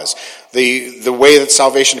instrumental cause. The way that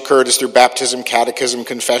salvation occurred is through baptism, catechism,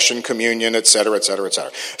 confession, communion, etc., etc.,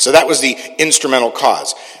 etc. So that was the instrumental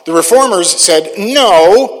cause. The reformers said,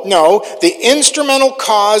 no, the instrumental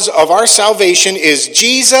cause of our salvation is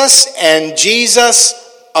Jesus and Jesus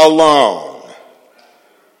alone.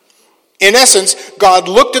 In essence, God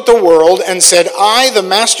looked at the world and said, I, the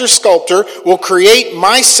master sculptor, will create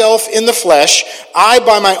myself in the flesh. I,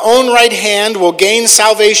 by my own right hand, will gain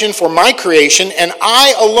salvation for my creation, and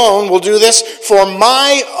I alone will do this for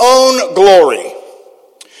my own glory.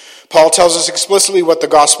 Paul tells us explicitly what the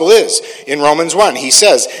gospel is. In Romans 1, he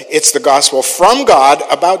says, it's the gospel from God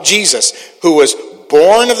about Jesus, who was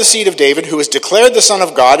born of the seed of David, who was declared the Son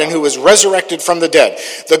of God, and who was resurrected from the dead.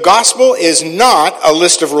 The gospel is not a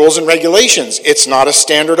list of rules and regulations. It's not a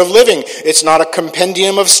standard of living. It's not a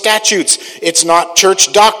compendium of statutes. It's not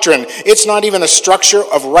church doctrine. It's not even a structure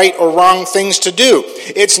of right or wrong things to do.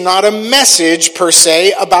 It's not a message per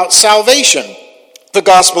se about salvation. The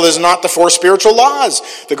gospel is not the 4 spiritual laws.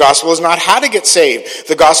 The gospel is not how to get saved.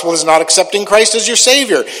 The gospel is not accepting Christ as your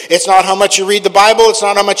Savior. It's not how much you read the Bible. It's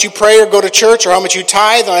not how much you pray or go to church or how much you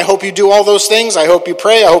tithe. And I hope you do all those things. I hope you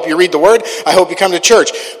pray. I hope you read the Word. I hope you come to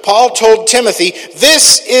church. Paul told Timothy,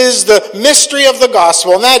 this is the mystery of the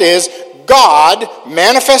gospel, and that is God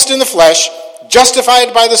manifest in the flesh,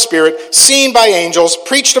 justified by the Spirit, seen by angels,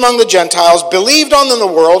 preached among the Gentiles, believed on in the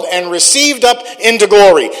world, and received up into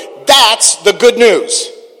glory. That's the good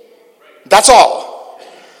news. That's all.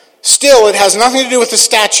 Still, it has nothing to do with the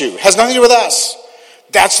statue. It has nothing to do with us.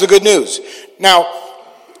 That's the good news. Now,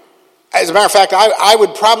 as a matter of fact, I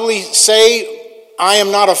would probably say I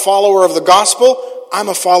am not a follower of the gospel. I'm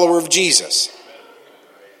a follower of Jesus,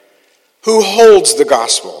 who holds the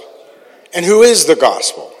gospel and who is the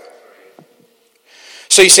gospel.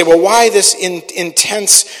 So you say, well, why this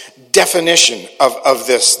intense definition of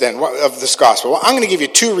this then, of this gospel? Well, I'm going to give you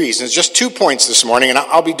 2 reasons, just 2 points this morning, and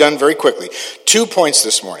I'll be done very quickly. 2 points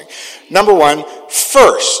this morning. Number 1,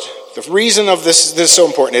 first, the reason of this is so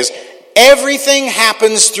important is everything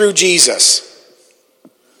happens through Jesus.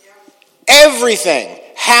 Everything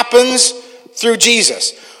happens through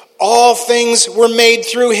Jesus. All things were made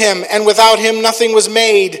through him, and without him nothing was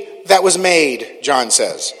made that was made, John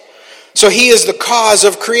says. So he is the cause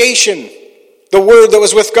of creation, the Word that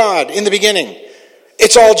was with God in the beginning.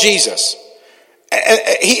 It's all Jesus.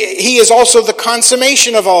 He is also the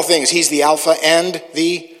consummation of all things. He's the Alpha and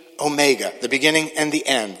the Omega, the beginning and the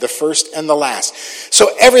end, the first and the last. So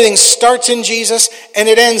everything starts in Jesus and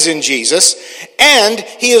it ends in Jesus. And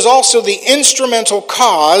he is also the instrumental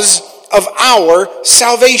cause of our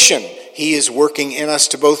salvation. He is working in us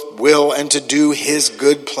to both will and to do his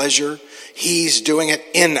good pleasure. He's doing it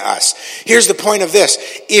in us. Here's the point of this.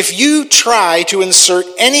 If you try to insert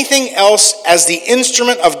anything else as the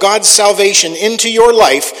instrument of God's salvation into your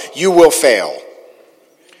life, you will fail.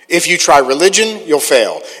 If you try religion, you'll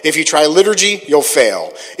fail. If you try liturgy, you'll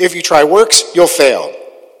fail. If you try works, you'll fail.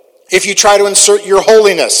 If you try to insert your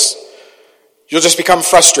holiness, you'll just become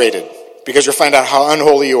frustrated because you'll find out how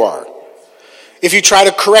unholy you are. If you try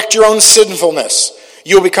to correct your own sinfulness,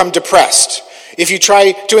 you'll become depressed. If you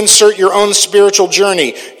try to insert your own spiritual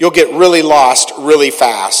journey, you'll get really lost really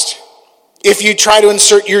fast. If you try to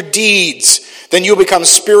insert your deeds, then you'll become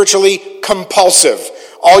spiritually compulsive.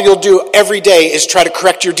 All you'll do every day is try to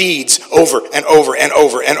correct your deeds over and over and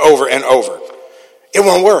over and over and over. It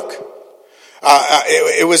won't work.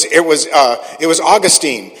 It was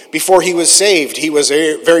Augustine. Before he was saved, he was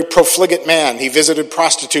a very profligate man. He visited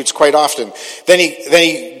prostitutes quite often.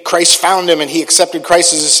 Then Christ found him and he accepted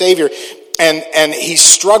Christ as a Savior. And he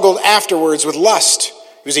struggled afterwards with lust.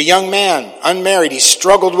 He was a young man, unmarried. He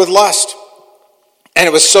struggled with lust. And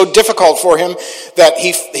it was so difficult for him that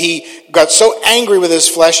he got so angry with his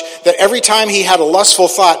flesh that every time he had a lustful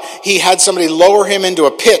thought, he had somebody lower him into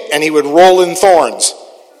a pit and he would roll in thorns.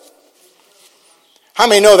 How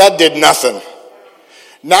many know that did nothing?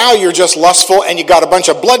 Now you're just lustful and you got a bunch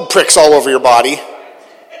of blood pricks all over your body.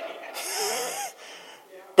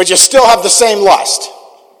 But you still have the same lust.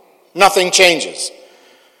 Nothing changes.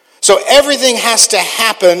 So everything has to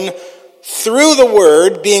happen through the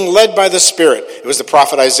Word, being led by the Spirit. It was the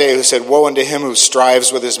prophet Isaiah who said, "Woe unto him who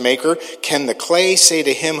strives with his maker. Can the clay say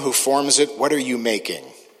to him who forms it, what are you making?"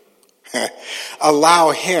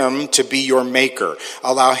 Allow him to be your maker.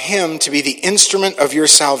 Allow him to be the instrument of your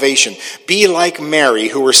salvation. Be like Mary,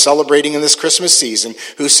 who we're celebrating in this Christmas season,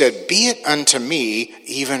 who said, "Be it unto me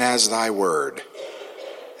even as thy word."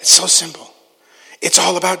 It's so simple. It's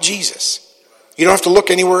all about Jesus. You don't have to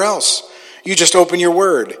look anywhere else. You just open your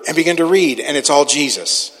Word and begin to read, and it's all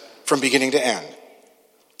Jesus from beginning to end.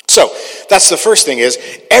 So that's the first thing, is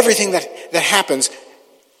everything that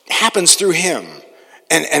happens through him.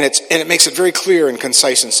 And it makes it very clear and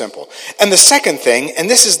concise and simple. And the second thing, and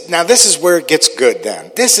this is where it gets good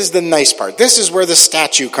then. This is the nice part. This is where the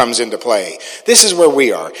statue comes into play. This is where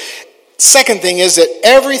we are. Second thing is that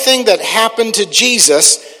everything that happened to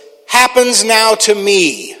Jesus happens now to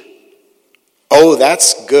me. Oh,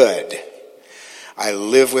 that's good. I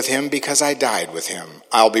live with him because I died with him.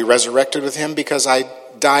 I'll be resurrected with him because I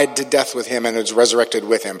died to death with him and was resurrected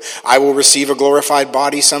with him. I will receive a glorified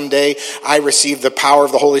body someday. I receive the power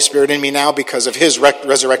of the Holy Spirit in me now because of his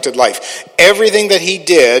resurrected life. Everything that he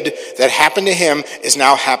did that happened to him is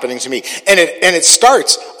now happening to me. And it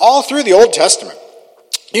starts all through the Old Testament.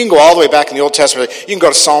 You can go all the way back in the Old Testament. You can go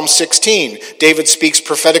to Psalm 16. David speaks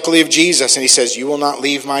prophetically of Jesus, and he says, you will not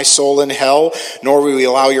leave my soul in hell, nor will you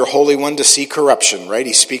allow your Holy One to see corruption, right?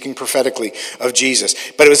 He's speaking prophetically of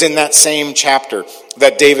Jesus. But it was in that same chapter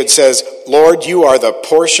that David says, Lord, you are the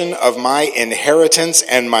portion of my inheritance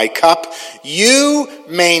and my cup. You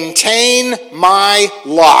maintain my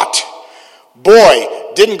lot.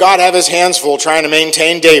 Boy, didn't God have his hands full trying to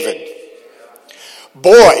maintain David?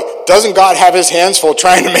 Boy, doesn't God have his hands full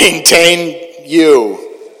trying to maintain you?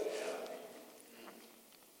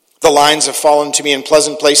 The lines have fallen to me in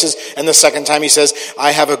pleasant places. And the second time he says,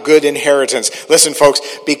 I have a good inheritance. Listen, folks,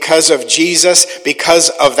 because of Jesus,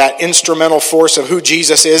 because of that instrumental force of who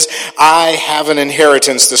Jesus is, I have an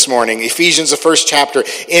inheritance this morning. Ephesians, the first chapter.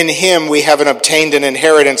 In him we have obtained an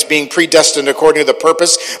inheritance, being predestined according to the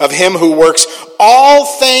purpose of him who works all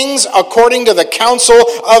things according to the counsel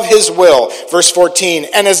of his will. Verse 14,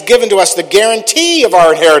 and has given to us the guarantee of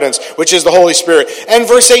our inheritance, which is the Holy Spirit. And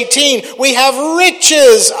verse 18, we have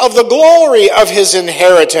riches of the glory of his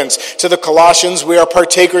inheritance. To the Colossians, we are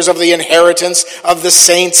partakers of the inheritance of the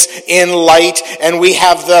saints in light, and we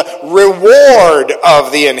have the reward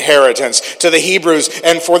of the inheritance. To the Hebrews,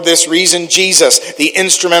 and for this reason, Jesus, the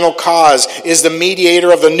instrumental cause, is the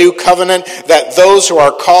mediator of the new covenant, that those who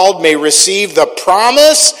are called may receive the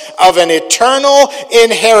promise of an eternal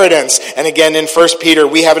inheritance. And again in 1 Peter,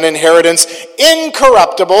 we have an inheritance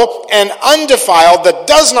incorruptible and undefiled that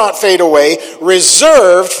does not fade away,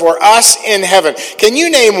 reserved for us in heaven. Can you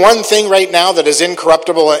name one thing right now that is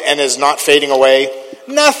incorruptible and is not fading away?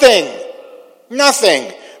 Nothing.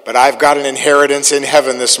 Nothing. But I've got an inheritance in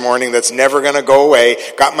heaven this morning that's never going to go away.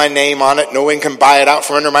 Got my name on it. No one can buy it out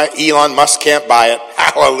from under my... Elon Musk can't buy it.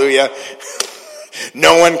 Hallelujah.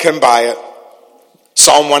 No one can buy it.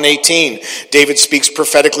 Psalm 118, David speaks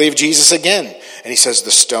prophetically of Jesus again. And he says, the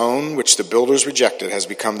stone which the builders rejected has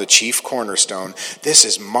become the chief cornerstone. This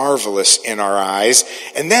is marvelous in our eyes.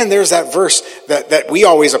 And then there's that verse that we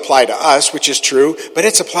always apply to us, which is true, but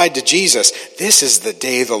it's applied to Jesus. This is the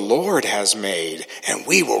day the Lord has made, and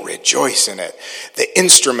we will rejoice in it. The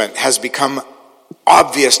instrument has become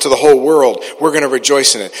obvious to the whole world. We're going to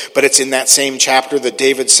rejoice in it. But it's in that same chapter that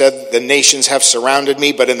David said, the nations have surrounded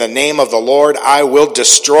me, but in the name of the Lord I will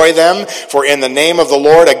destroy them. For in the name of the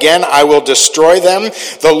Lord, again, I will destroy them.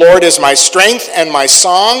 The Lord is my strength and my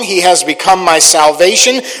song. He has become my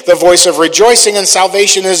salvation. The voice of rejoicing and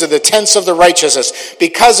salvation is in the tents of the righteousness.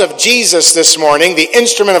 Because of Jesus this morning, the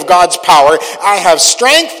instrument of God's power, I have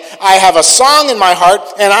strength, I have a song in my heart,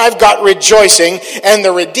 and I've got rejoicing. And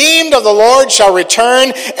the redeemed of the Lord shall return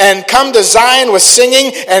and come to Zion with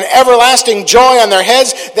singing and everlasting joy on their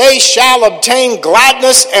heads. They shall obtain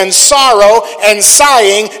gladness, and sorrow and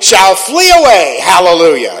sighing shall flee away.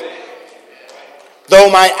 Hallelujah. Though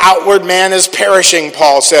my outward man is perishing,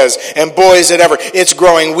 Paul says, and boy is it ever, it's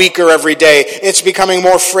growing weaker every day. It's becoming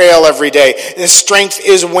more frail every day. The strength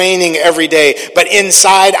is waning every day. But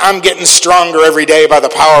inside, I'm getting stronger every day by the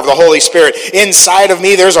power of the Holy Spirit. Inside of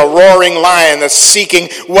me, there's a roaring lion that's seeking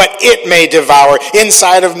what it may devour.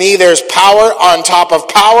 Inside of me, there's power on top of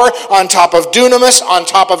dunamis, on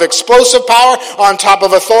top of explosive power, on top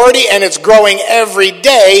of authority, and it's growing every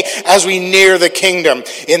day as we near the kingdom.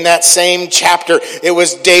 In that same chapter, it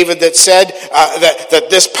was David that said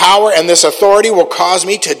that this power and this authority will cause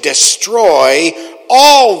me to destroy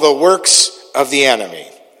all the works of the enemy.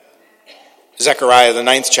 Zechariah, the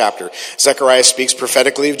 9th chapter. Zechariah speaks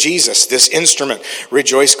prophetically of Jesus, this instrument.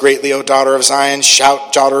 Rejoice greatly, O daughter of Zion.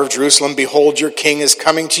 Shout, daughter of Jerusalem. Behold, your king is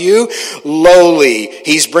coming to you. Lowly,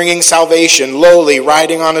 he's bringing salvation. Lowly,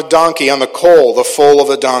 riding on a donkey, on the coal, the foal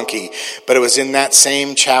of a donkey. But it was in that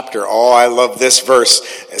same chapter. Oh, I love this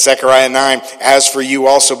verse. Zechariah 9. As for you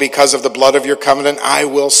also, because of the blood of your covenant, I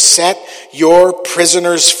will set your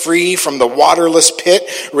prisoners free from the waterless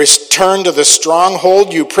pit. Return to the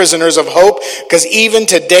stronghold, you prisoners of hope. Because even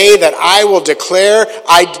today that I will declare,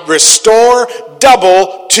 I restore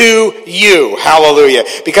double to you. Hallelujah.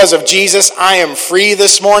 Because of Jesus, I am free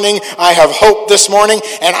this morning. I have hope this morning.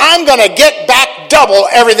 And I'm going to get back double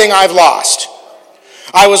everything I've lost.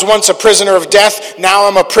 I was once a prisoner of death, now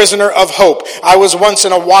I'm a prisoner of hope. I was once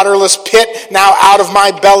in a waterless pit, now out of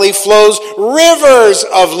my belly flows rivers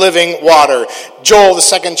of living water. Joel, the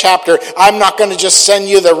 2nd chapter, I'm not going to just send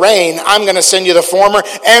you the rain. I'm going to send you the former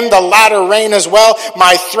and the latter rain as well.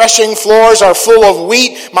 My threshing floors are full of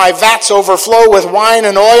wheat. My vats overflow with wine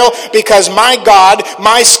and oil, because my God,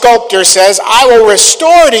 my sculptor, says, I will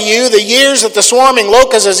restore to you the years that the swarming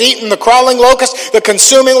locust has eaten, the crawling locust, the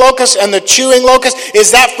consuming locust, and the chewing locust.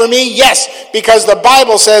 Is that for me? Yes, because the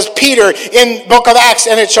Bible says, Peter, in book of Acts,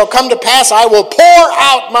 and it shall come to pass, I will pour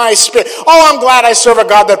out my Spirit. Oh, I'm glad I serve a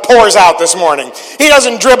God that pours out this morning. He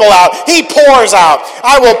doesn't dribble out. He pours out.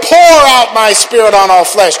 I will pour out my Spirit on all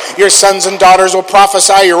flesh. Your sons and daughters will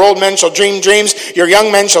prophesy. Your old men shall dream dreams. Your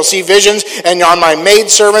young men shall see visions. And on my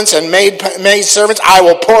maidservants and maidservants, I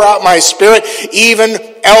will pour out my Spirit. Even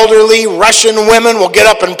elderly Russian women will get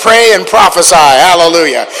up and pray and prophesy.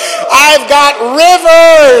 Hallelujah. I've got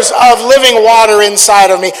rivers of living water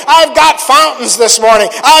inside of me. I've got fountains this morning.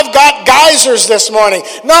 I've got geysers this morning.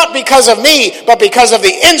 Not because of me, but because of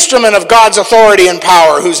the instrument of God's authority and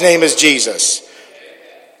power, whose name is Jesus.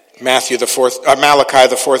 Malachi, the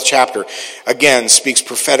 4th chapter, again speaks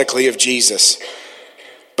prophetically of Jesus.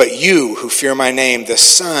 But you who fear my name, the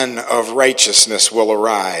Son of Righteousness will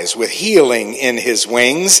arise with healing in his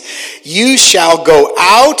wings. You shall go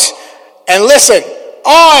out and listen. Oh,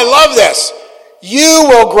 I love this. You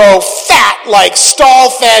will grow fat like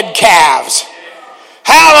stall-fed calves.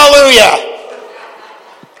 Hallelujah.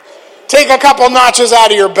 Take a couple notches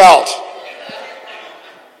out of your belt.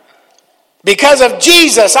 Because of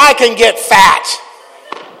Jesus, I can get fat.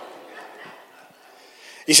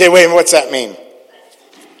 You say, wait, what's that mean?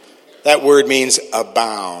 That word means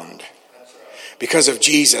abound. Because of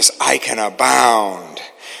Jesus, I can abound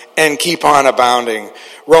and keep on abounding.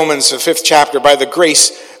 Romans, the 5th chapter, by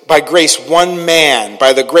grace one man,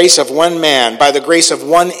 by the grace of one man, by the grace of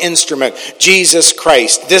one instrument, Jesus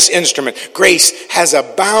Christ, this instrument, grace has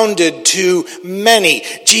abounded to many.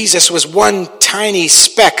 Jesus was one tiny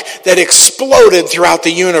speck that exploded throughout the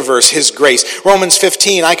universe, his grace. Romans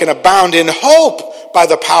 15, I can abound in hope by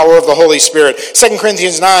the power of the Holy Spirit. 2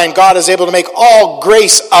 Corinthians 9, God is able to make all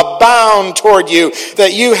grace abound toward you,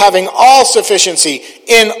 that you, having all sufficiency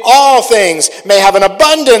in all things, may have an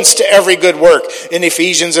abundance to every good work. In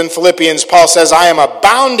Ephesians and Philippians, Paul says, I am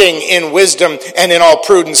abounding in wisdom and in all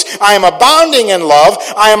prudence. I am abounding in love.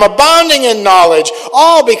 I am abounding in knowledge,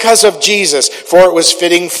 all because of Jesus. For it was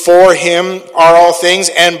fitting, for him are all things,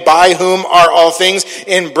 and by whom are all things,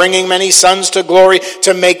 in bringing many sons to glory,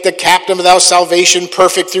 to make the captain of our salvation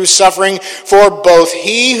perfect through suffering. For both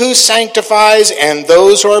he who sanctifies and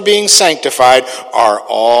those who are being sanctified are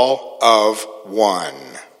all of one.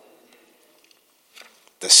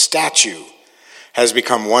 The statue has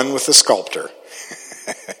become one with the sculptor.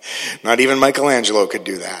 Not even Michelangelo could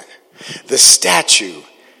do that. The statue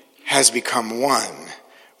has become one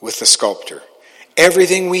with the sculptor.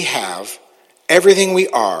 Everything we have, everything we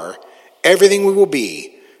are, everything we will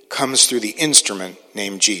be comes through the instrument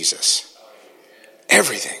named Jesus.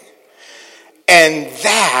 Everything. And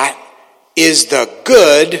that is the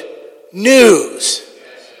good news.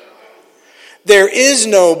 There is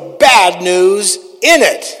no bad news in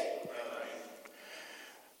it.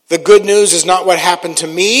 The good news is not what happened to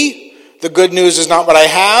me. The good news is not what I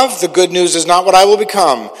have. The good news is not what I will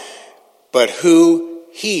become. But who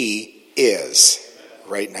he is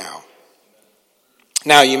right now.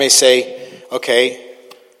 Now you may say, okay,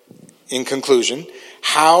 in conclusion,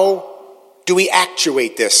 how do we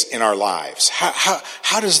actuate this in our lives?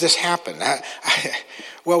 How does this happen?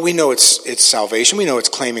 Well, we know it's salvation. We know it's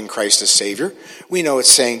claiming Christ as Savior. We know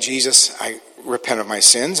it's saying, Jesus, I repent of my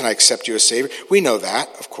sins and I accept you as Savior. We know that,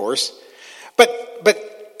 of course.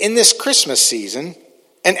 But in this Christmas season,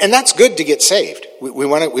 and that's good to get saved. We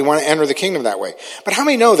want to enter the kingdom that way. But how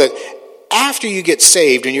many know that after you get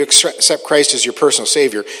saved and you accept Christ as your personal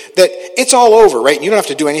Savior, that it's all over, right? You don't have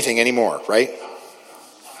to do anything anymore, right?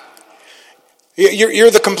 You're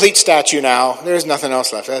the complete statue now. There's nothing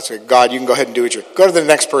else left. That's good. God, you can go ahead and do it. Go to the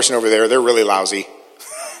next person over there. They're really lousy.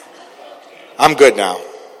 I'm good now.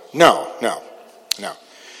 No.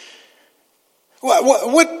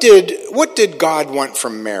 What did God want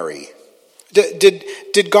from Mary?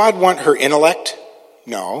 Did God want her intellect?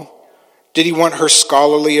 No. Did he want her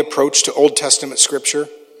scholarly approach to Old Testament scripture?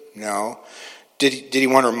 No. Did he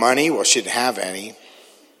want her money? Well, she didn't have any.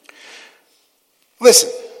 Listen.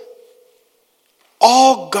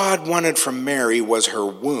 All God wanted from Mary was her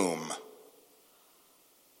womb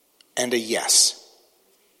and a yes.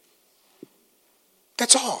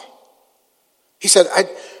 That's all. He said,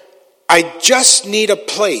 I just need a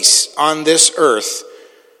place on this earth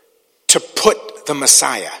to put the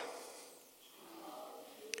Messiah.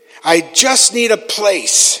 I just need a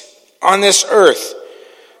place on this earth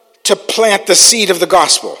to plant the seed of the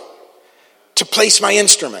gospel, to place my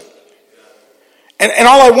instrument. And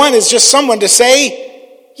all I want is just someone to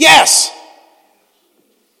say, yes.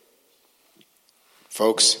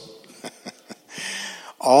 Folks,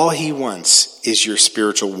 all he wants is your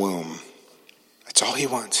spiritual womb. That's all he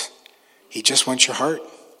wants. He just wants your heart.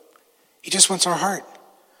 He just wants our heart.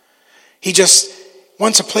 He just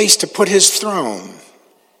wants a place to put his throne.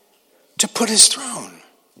 To put his throne.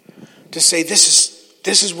 To say, this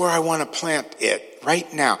is where I want to plant it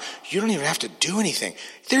right now. You don't even have to do anything.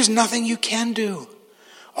 There's nothing you can do.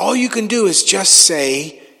 All you can do is just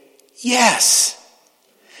say yes.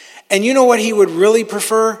 And you know what he would really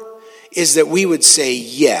prefer? Is that we would say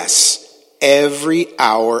yes every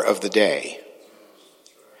hour of the day.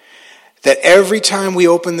 That every time we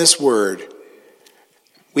open this word,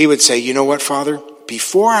 we would say, you know what, Father?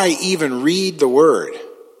 Before I even read the word,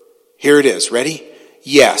 here it is. Ready?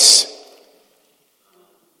 Yes.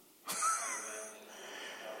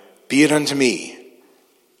 Be it unto me,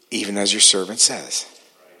 even as your servant says.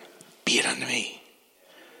 Be it unto me.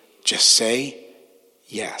 Just say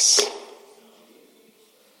yes.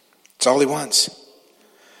 That's all he wants.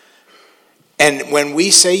 And when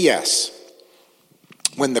we say yes,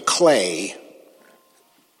 when the clay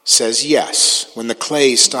says yes, when the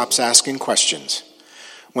clay stops asking questions,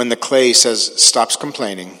 when the clay stops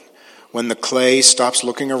complaining, when the clay stops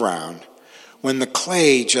looking around, when the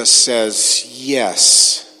clay just says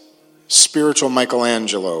yes, spiritual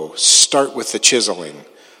Michelangelo, start with the chiseling.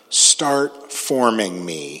 Start forming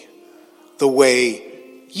me the way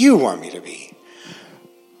you want me to be.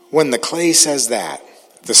 When the clay says that,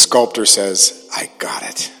 the sculptor says, I got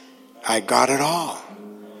it. I got it all.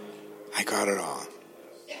 I got it all.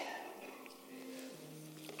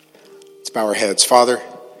 Let's bow our heads. Father,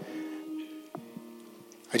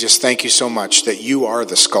 I just thank you so much that you are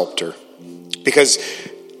the sculptor. Because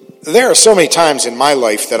there are so many times in my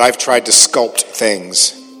life that I've tried to sculpt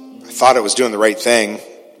things. I thought I was doing the right thing,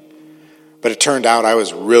 but it turned out I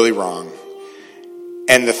was really wrong.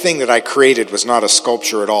 And the thing that I created was not a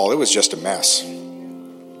sculpture at all. It was just a mess.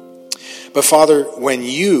 But Father, when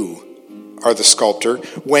you are the sculptor,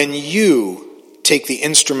 when you take the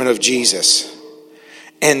instrument of Jesus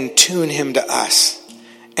and tune him to us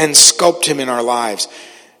and sculpt him in our lives,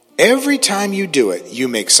 every time you do it, you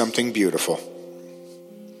make something beautiful.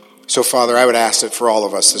 So Father, I would ask that for all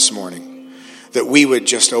of us this morning, that we would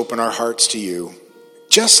just open our hearts to you,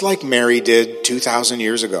 just like Mary did 2,000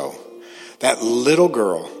 years ago. That little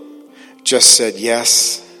girl just said,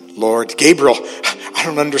 yes, Lord. Gabriel, I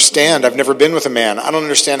don't understand. I've never been with a man. I don't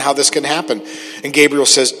understand how this can happen. And Gabriel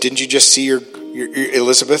says, didn't you just see your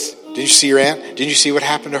Elizabeth? Didn't you see your aunt? Didn't you see what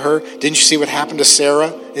happened to her? Didn't you see what happened to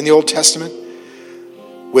Sarah in the Old Testament?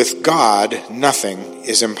 With God, nothing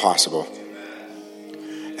is impossible.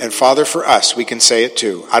 And Father, for us, we can say it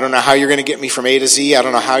too. I don't know how you're going to get me from A to Z. I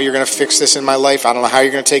don't know how you're going to fix this in my life. I don't know how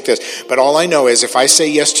you're going to take this. But all I know is if I say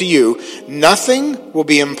yes to you, nothing will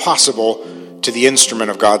be impossible to the instrument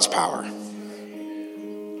of God's power.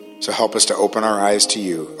 So help us to open our eyes to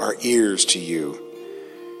you, our ears to you.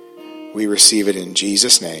 We receive it in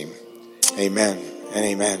Jesus' name. Amen and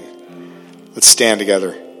amen. Let's stand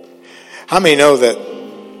together. How many know that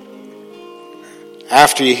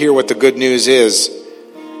after you hear what the good news is,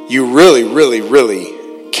 you really, really,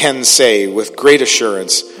 really can say with great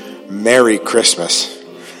assurance, Merry Christmas.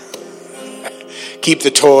 Keep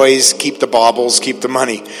the toys, keep the baubles, keep the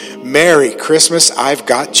money. Merry Christmas, I've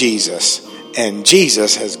got Jesus, and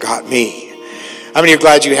Jesus has got me. How many are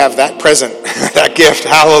glad you have that present, that gift?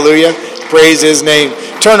 Hallelujah. Praise his name.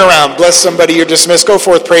 Turn around, bless somebody, you're dismissed. Go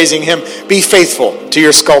forth praising him. Be faithful to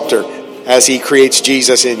your sculptor as he creates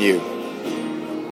Jesus in you.